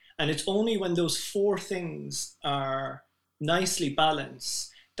 And it's only when those four things are nicely balanced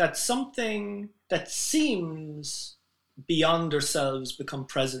that something that seems beyond ourselves become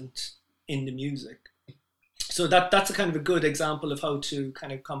present in the music. So that's a kind of a good example of how to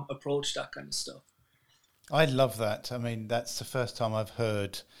kind of approach that kind of stuff. I love that. I mean, that's the first time I've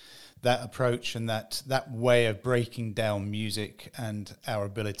heard that approach and that way of breaking down music and our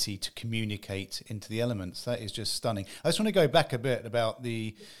ability to communicate into the elements. That is just stunning. I just want to go back a bit about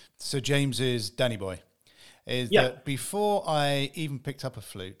the Sir James's Danny Boy is that before I even picked up a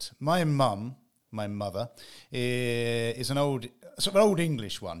flute, my mother, is an old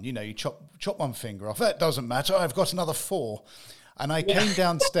English one. You know, you chop one finger off. That doesn't matter. I've got another 4. And I came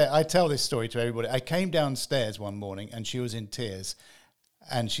downstairs. I tell this story to everybody. I came downstairs one morning and she was in tears.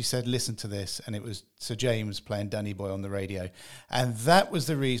 And she said, listen to this. And it was Sir James playing Danny Boy on the radio. And that was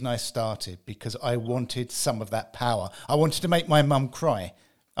the reason I started, because I wanted some of that power. I wanted to make my mum cry.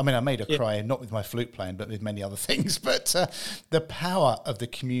 I mean, I made her cry, not with my flute playing, but with many other things. But the power of the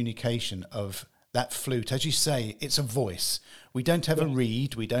communication of that flute, as you say, it's a voice. We don't have a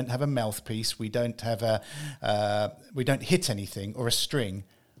reed. We don't have a mouthpiece. We don't have we don't hit anything or a string.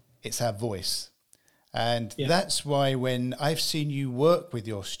 It's our voice. And that's why when I've seen you work with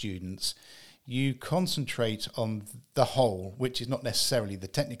your students, you concentrate on the whole, which is not necessarily the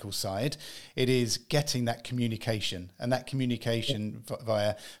technical side. It is getting that communication, and that communication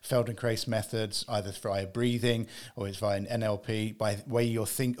via Feldenkrais methods, either via breathing or it's via an NLP, by the way you're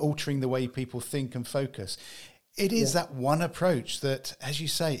altering the way people think and focus. It is that one approach that, as you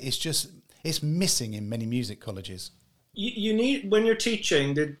say, it's missing in many music colleges. You need, when you're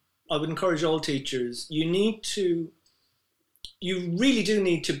teaching, I would encourage all teachers, you really do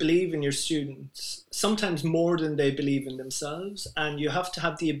need to believe in your students, sometimes more than they believe in themselves. And you have to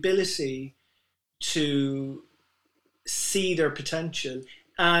have the ability to see their potential.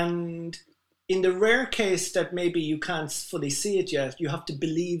 And in the rare case that maybe you can't fully see it yet, you have to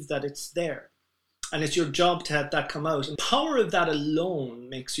believe that it's there. And it's your job to have that come out. And the power of that alone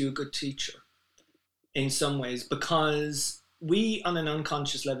makes you a good teacher in some ways, because we on an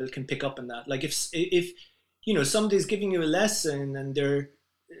unconscious level can pick up on that. Like if you know, somebody's giving you a lesson and they're,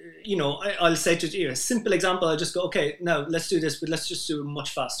 you know, I'll say to you, a simple example, I'll just go, okay, now let's do this, but let's just do it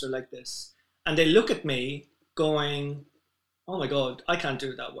much faster like this. And they look at me going, oh my God, I can't do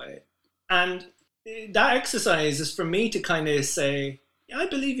it that way. And that exercise is for me to kind of say, yeah, I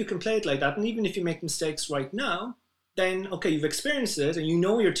believe you can play it like that. And even if you make mistakes right now, then, okay, you've experienced it and you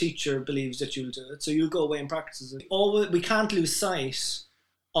know your teacher believes that you'll do it. So you'll go away and practice it. We can't lose sight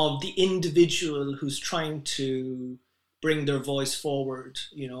of the individual who's trying to bring their voice forward,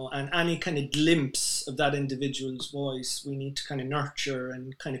 you know, and any kind of glimpse of that individual's voice, we need to kind of nurture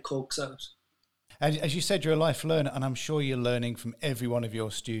and kind of coax out. And as you said, you're a life learner, and I'm sure you're learning from every one of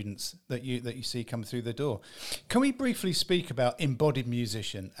your students that you see come through the door. Can we briefly speak about Embodied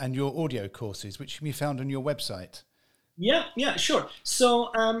Musician and your audio courses, which can be found on your website? Yeah, sure.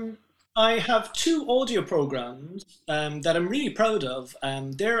 So I have 2 audio programs that I'm really proud of.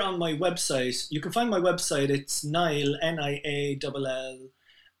 They're on my website. You can find my website. It's Niall, Niall,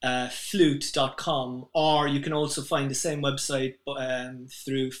 flute.com, or you can also find the same website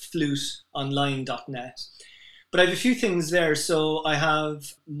through fluteonline.net. But I have a few things there. So I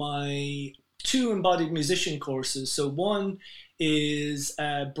have my 2 embodied musician courses. So one is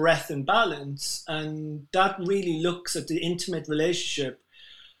breath and balance, and that really looks at the intimate relationship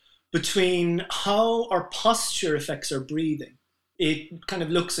between how our posture affects our breathing. It kind of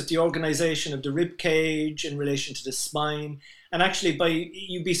looks at the organization of the rib cage in relation to the spine. And actually,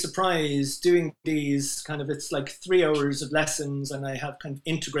 you'd be surprised doing these it's like 3 hours of lessons, and I have kind of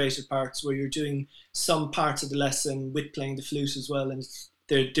integrated parts where you're doing some parts of the lesson with playing the flute as well. And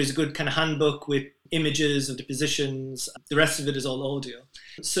there's a good kind of handbook with images of the positions. The rest of it is all audio.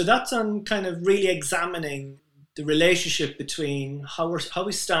 So that's on kind of really examining the relationship between how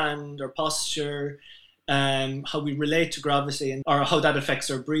we stand, our posture, how we relate to gravity, or how that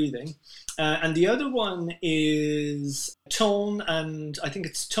affects our breathing. And the other one is tone, and I think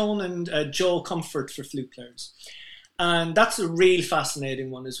it's tone and jaw comfort for flute players. And that's a real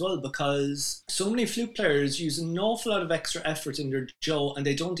fascinating one as well, because so many flute players use an awful lot of extra effort in their jaw and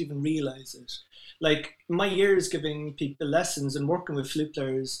they don't even realize it. Like my years giving people lessons and working with flute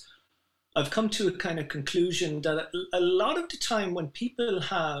players, I've come to a kind of conclusion that a lot of the time when people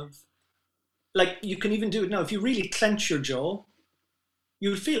have, like you can even do it now, if you really clench your jaw, you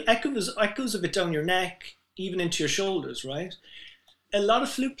would feel echoes of it down your neck, even into your shoulders, right? A lot of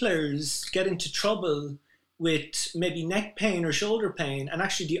flute players get into trouble with maybe neck pain or shoulder pain, and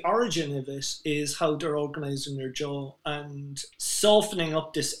actually the origin of it is how they're organized in their jaw, and softening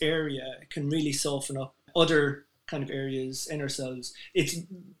up this area can really soften up other kind of areas in ourselves. It's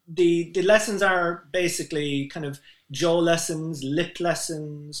the lessons are basically kind of jaw lessons, lip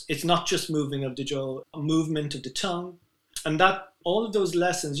lessons. It's not just moving of the jaw, movement of the tongue, and that all of those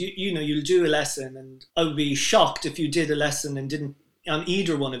lessons, you know, you'll do a lesson, and I would be shocked if you did a lesson and didn't on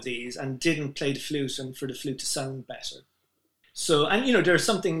either one of these and didn't play the flute and for the flute to sound better. So, and there's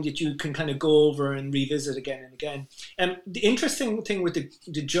something that you can kind of go over and revisit again and again. The interesting thing with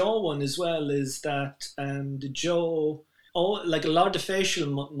the jaw one as well is that the jaw, like a lot of the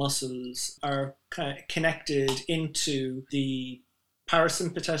facial muscles are kind of connected into the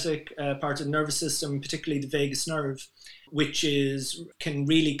parasympathetic part of the nervous system, particularly the vagus nerve, which can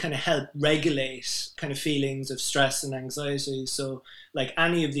really kind of help regulate kind of feelings of stress and anxiety. So like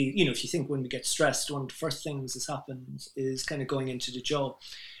any of the, if you think when we get stressed, one of the first things that happens is kind of going into the jaw.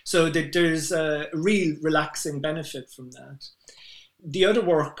 So there's a real relaxing benefit from that. The other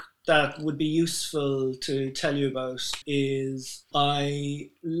work that would be useful to tell you about is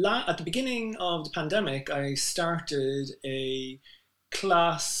at the beginning of the pandemic, I started a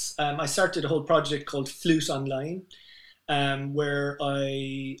class. I started a whole project called Flute Online, where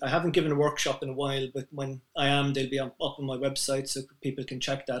I haven't given a workshop in a while, but when I am, they'll be up on my website so people can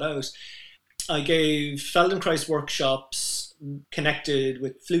check that out. I gave Feldenkrais workshops connected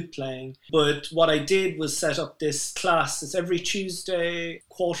with flute playing, but what I did was set up this class. It's every Tuesday,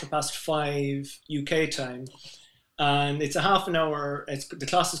 5:15 UK time, and it's a half an hour. The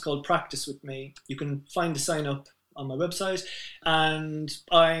class is called Practice With Me. You can find the sign up on my website, and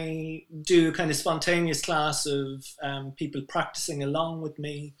I do a kind of spontaneous class of people practicing along with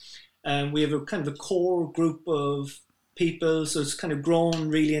me. We have a kind of a core group of people, so it's kind of grown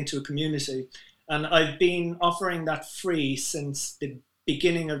really into a community, and I've been offering that free since the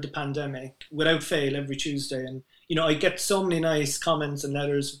beginning of the pandemic without fail every Tuesday. And I get so many nice comments and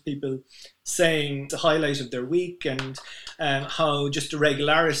letters from people saying the highlight of their week, and how just the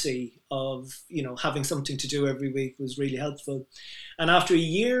regularity of having something to do every week was really helpful. And after a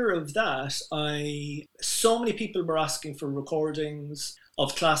year of that, so many people were asking for recordings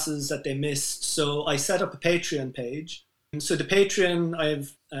of classes that they missed. So I set up a Patreon page. So the Patreon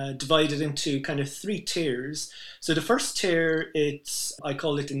I've divided into kind of 3 tiers. So the first tier, I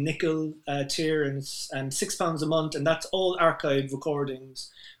call it the nickel tier, and it's £6 a month, and that's all archived recordings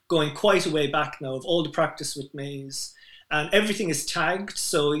going quite a way back now of all the Practice With Me's. And everything is tagged,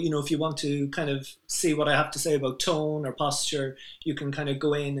 so if you want to kind of see what I have to say about tone or posture, you can kind of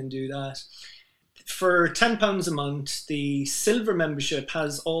go in and do that. For £10 a month, the silver membership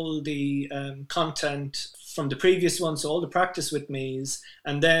has all the content from the previous one, so all the Practice With Me's,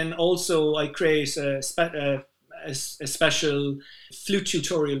 and then also I create a special flute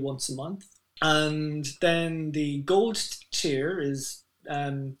tutorial once a month. And then the gold tier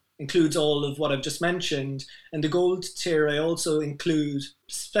includes all of what I've just mentioned. And the gold tier, I also include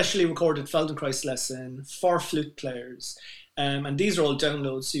specially recorded Feldenkrais lesson for flute players. And these are all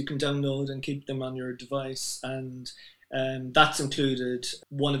downloads, so you can download and keep them on your device. And that's included,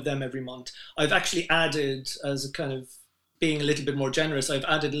 one of them every month. I've actually added, as a kind of being a little bit more generous, I've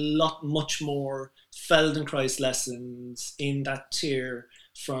added much more Feldenkrais lessons in that tier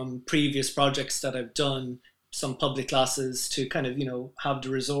from previous projects that I've done, some public classes, to kind of, have the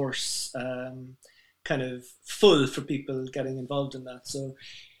resource kind of full for people getting involved in that. So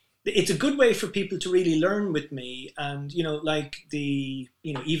it's a good way for people to really learn with me. And,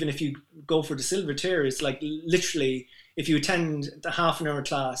 even if you go for the silver tier, it's like literally, if you attend the half an hour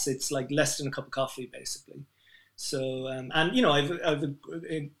class, it's like less than a cup of coffee, basically. So, I've a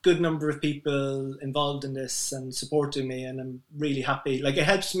good number of people involved in this and supporting me, and I'm really happy. Like, it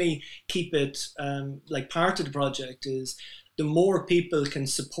helps me keep it, part of the project is the more people can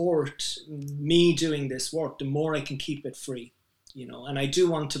support me doing this work, the more I can keep it free, and I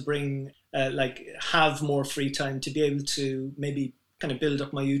do want to bring, have more free time to be able to maybe kind of build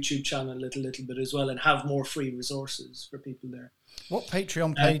up my YouTube channel a little bit as well, and have more free resources for people there. What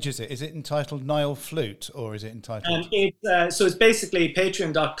Patreon page is it? Is it entitled Niall Flute, or is it entitled? So it's basically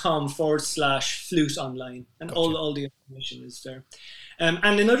patreon.com/flute online, and Gotcha. all the information is there.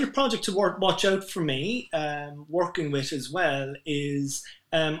 And another project to watch out for me, working with as well, is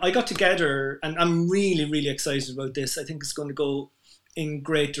I got together, and I'm really, really excited about this. I think it's going to go in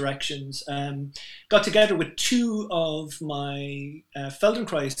great directions. Got together with 2 of my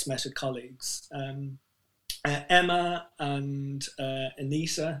Feldenkrais method colleagues, Emma and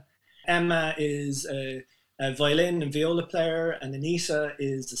Anita. Emma is a violin and viola player, and Anita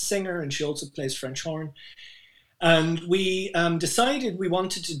is a singer, and she also plays French horn. And we decided we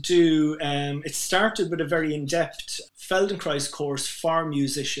wanted to do, it started with a very in-depth Feldenkrais course for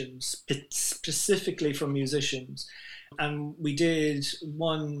musicians, specifically for musicians. And we did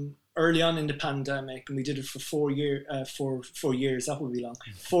one early on in the pandemic, and we did it for 4 years, that would be long,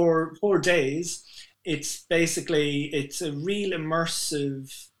 4 days. It's a real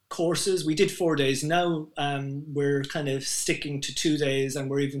immersive courses. We did 4 days. Now we're kind of sticking to 2 days, and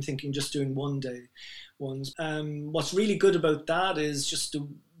we're even thinking just doing 1 day ones. What's really good about that is just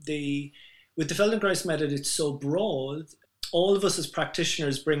with the Feldenkrais method, it's so broad. All of us as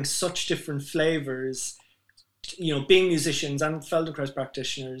practitioners bring such different flavors, being musicians and Feldenkrais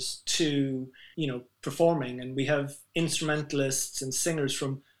practitioners, to, performing. And we have instrumentalists and singers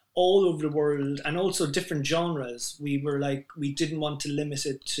from all over the world, and also different genres. We didn't want to limit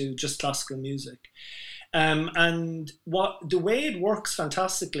it to just classical music. And the way it works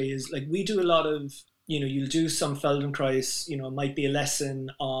fantastically is, like, we do a lot of, you'll do some Feldenkrais, it might be a lesson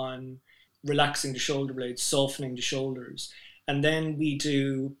on relaxing the shoulder blades, softening the shoulders. And then we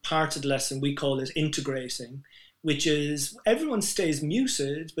do part of the lesson, we call it integrating, which is everyone stays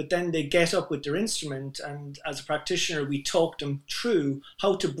muted, but then they get up with their instrument. And as a practitioner, we talk them through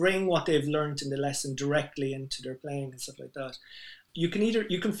how to bring what they've learned in the lesson directly into their playing and stuff like that. You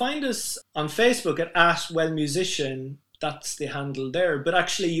can find us on Facebook at @wellmusician. That's the handle there. But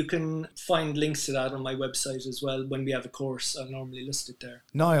actually, you can find links to that on my website as well. When we have a course, I'll normally list it there.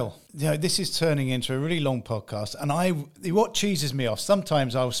 Niall, this is turning into a really long podcast. And what cheeses me off,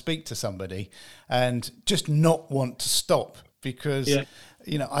 sometimes I'll speak to somebody and just not want to stop because,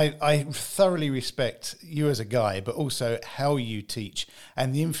 I thoroughly respect you as a guy, but also how you teach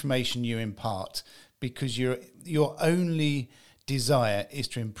and the information you impart, because your only desire is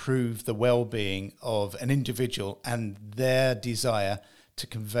to improve the well-being of an individual and their desire to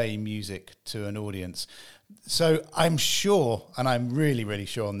convey music to an audience. So I'm sure, and I'm really, really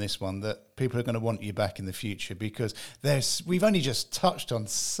sure on this one, that people are going to want you back in the future, because we've only just touched on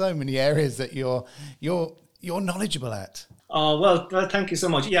so many areas that you're knowledgeable at. Oh, well, thank you so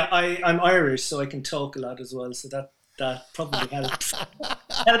much. Yeah, I'm Irish, so I can talk a lot as well. So that probably helps.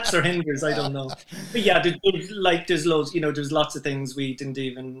 Helps or hinders, I don't know. But yeah, there's loads, there's lots of things we didn't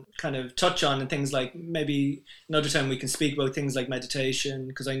even kind of touch on, and things like, maybe another time we can speak about things like meditation,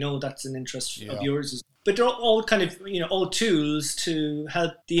 because I know that's an interest of yours. But they're all kind of, all tools to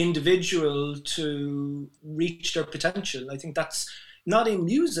help the individual to reach their potential. I think that's not in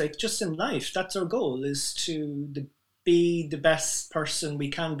music, just in life. That's our goal, is to be the best person we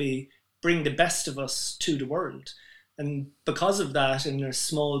can be, bring the best of us to the world. And because of that, in a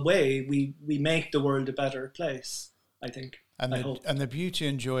small way, we make the world a better place, I think. And the beauty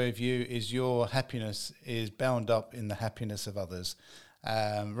and joy of you is your happiness is bound up in the happiness of others,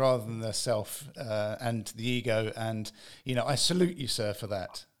 rather than the self and the ego. And, I salute you, sir, for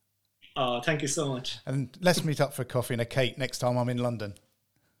that. Oh, thank you so much. And let's meet up for a coffee and a cake next time I'm in London.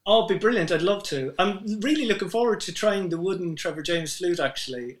 Oh, it'd be brilliant. I'd love to. I'm really looking forward to trying the wooden Trevor James flute,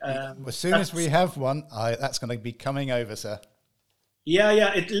 actually. As soon as we have one, that's going to be coming over, sir.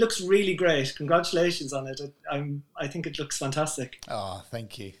 Yeah, it looks really great. Congratulations on it. I think it looks fantastic. Oh,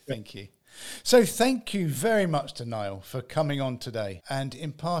 thank you. Thank you. So thank you very much to Niall for coming on today and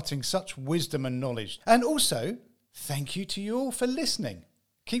imparting such wisdom and knowledge. And also, thank you to you all for listening.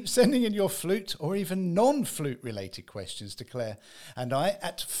 Keep sending in your flute or even non-flute related questions to Claire and I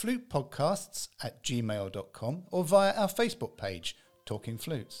at flutepodcasts@gmail.com or via our Facebook page, Talking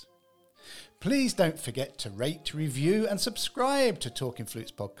Flutes. Please don't forget to rate, review and subscribe to Talking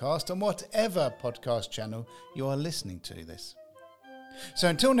Flutes podcast on whatever podcast channel you are listening to this. So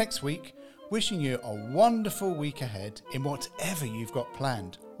until next week, wishing you a wonderful week ahead in whatever you've got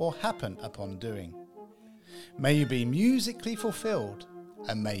planned or happen upon doing. May you be musically fulfilled,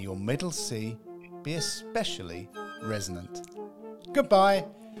 and may your middle C be especially resonant. Goodbye.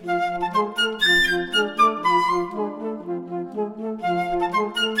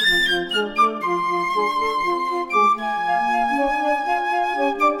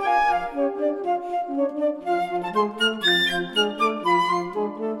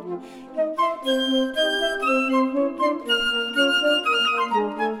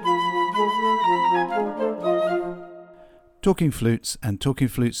 Talking Flutes and Talking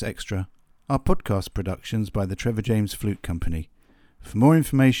Flutes Extra are podcast productions by the Trevor James Flute Company. For more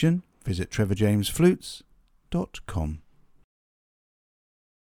information, visit trevorjamesflutes.com.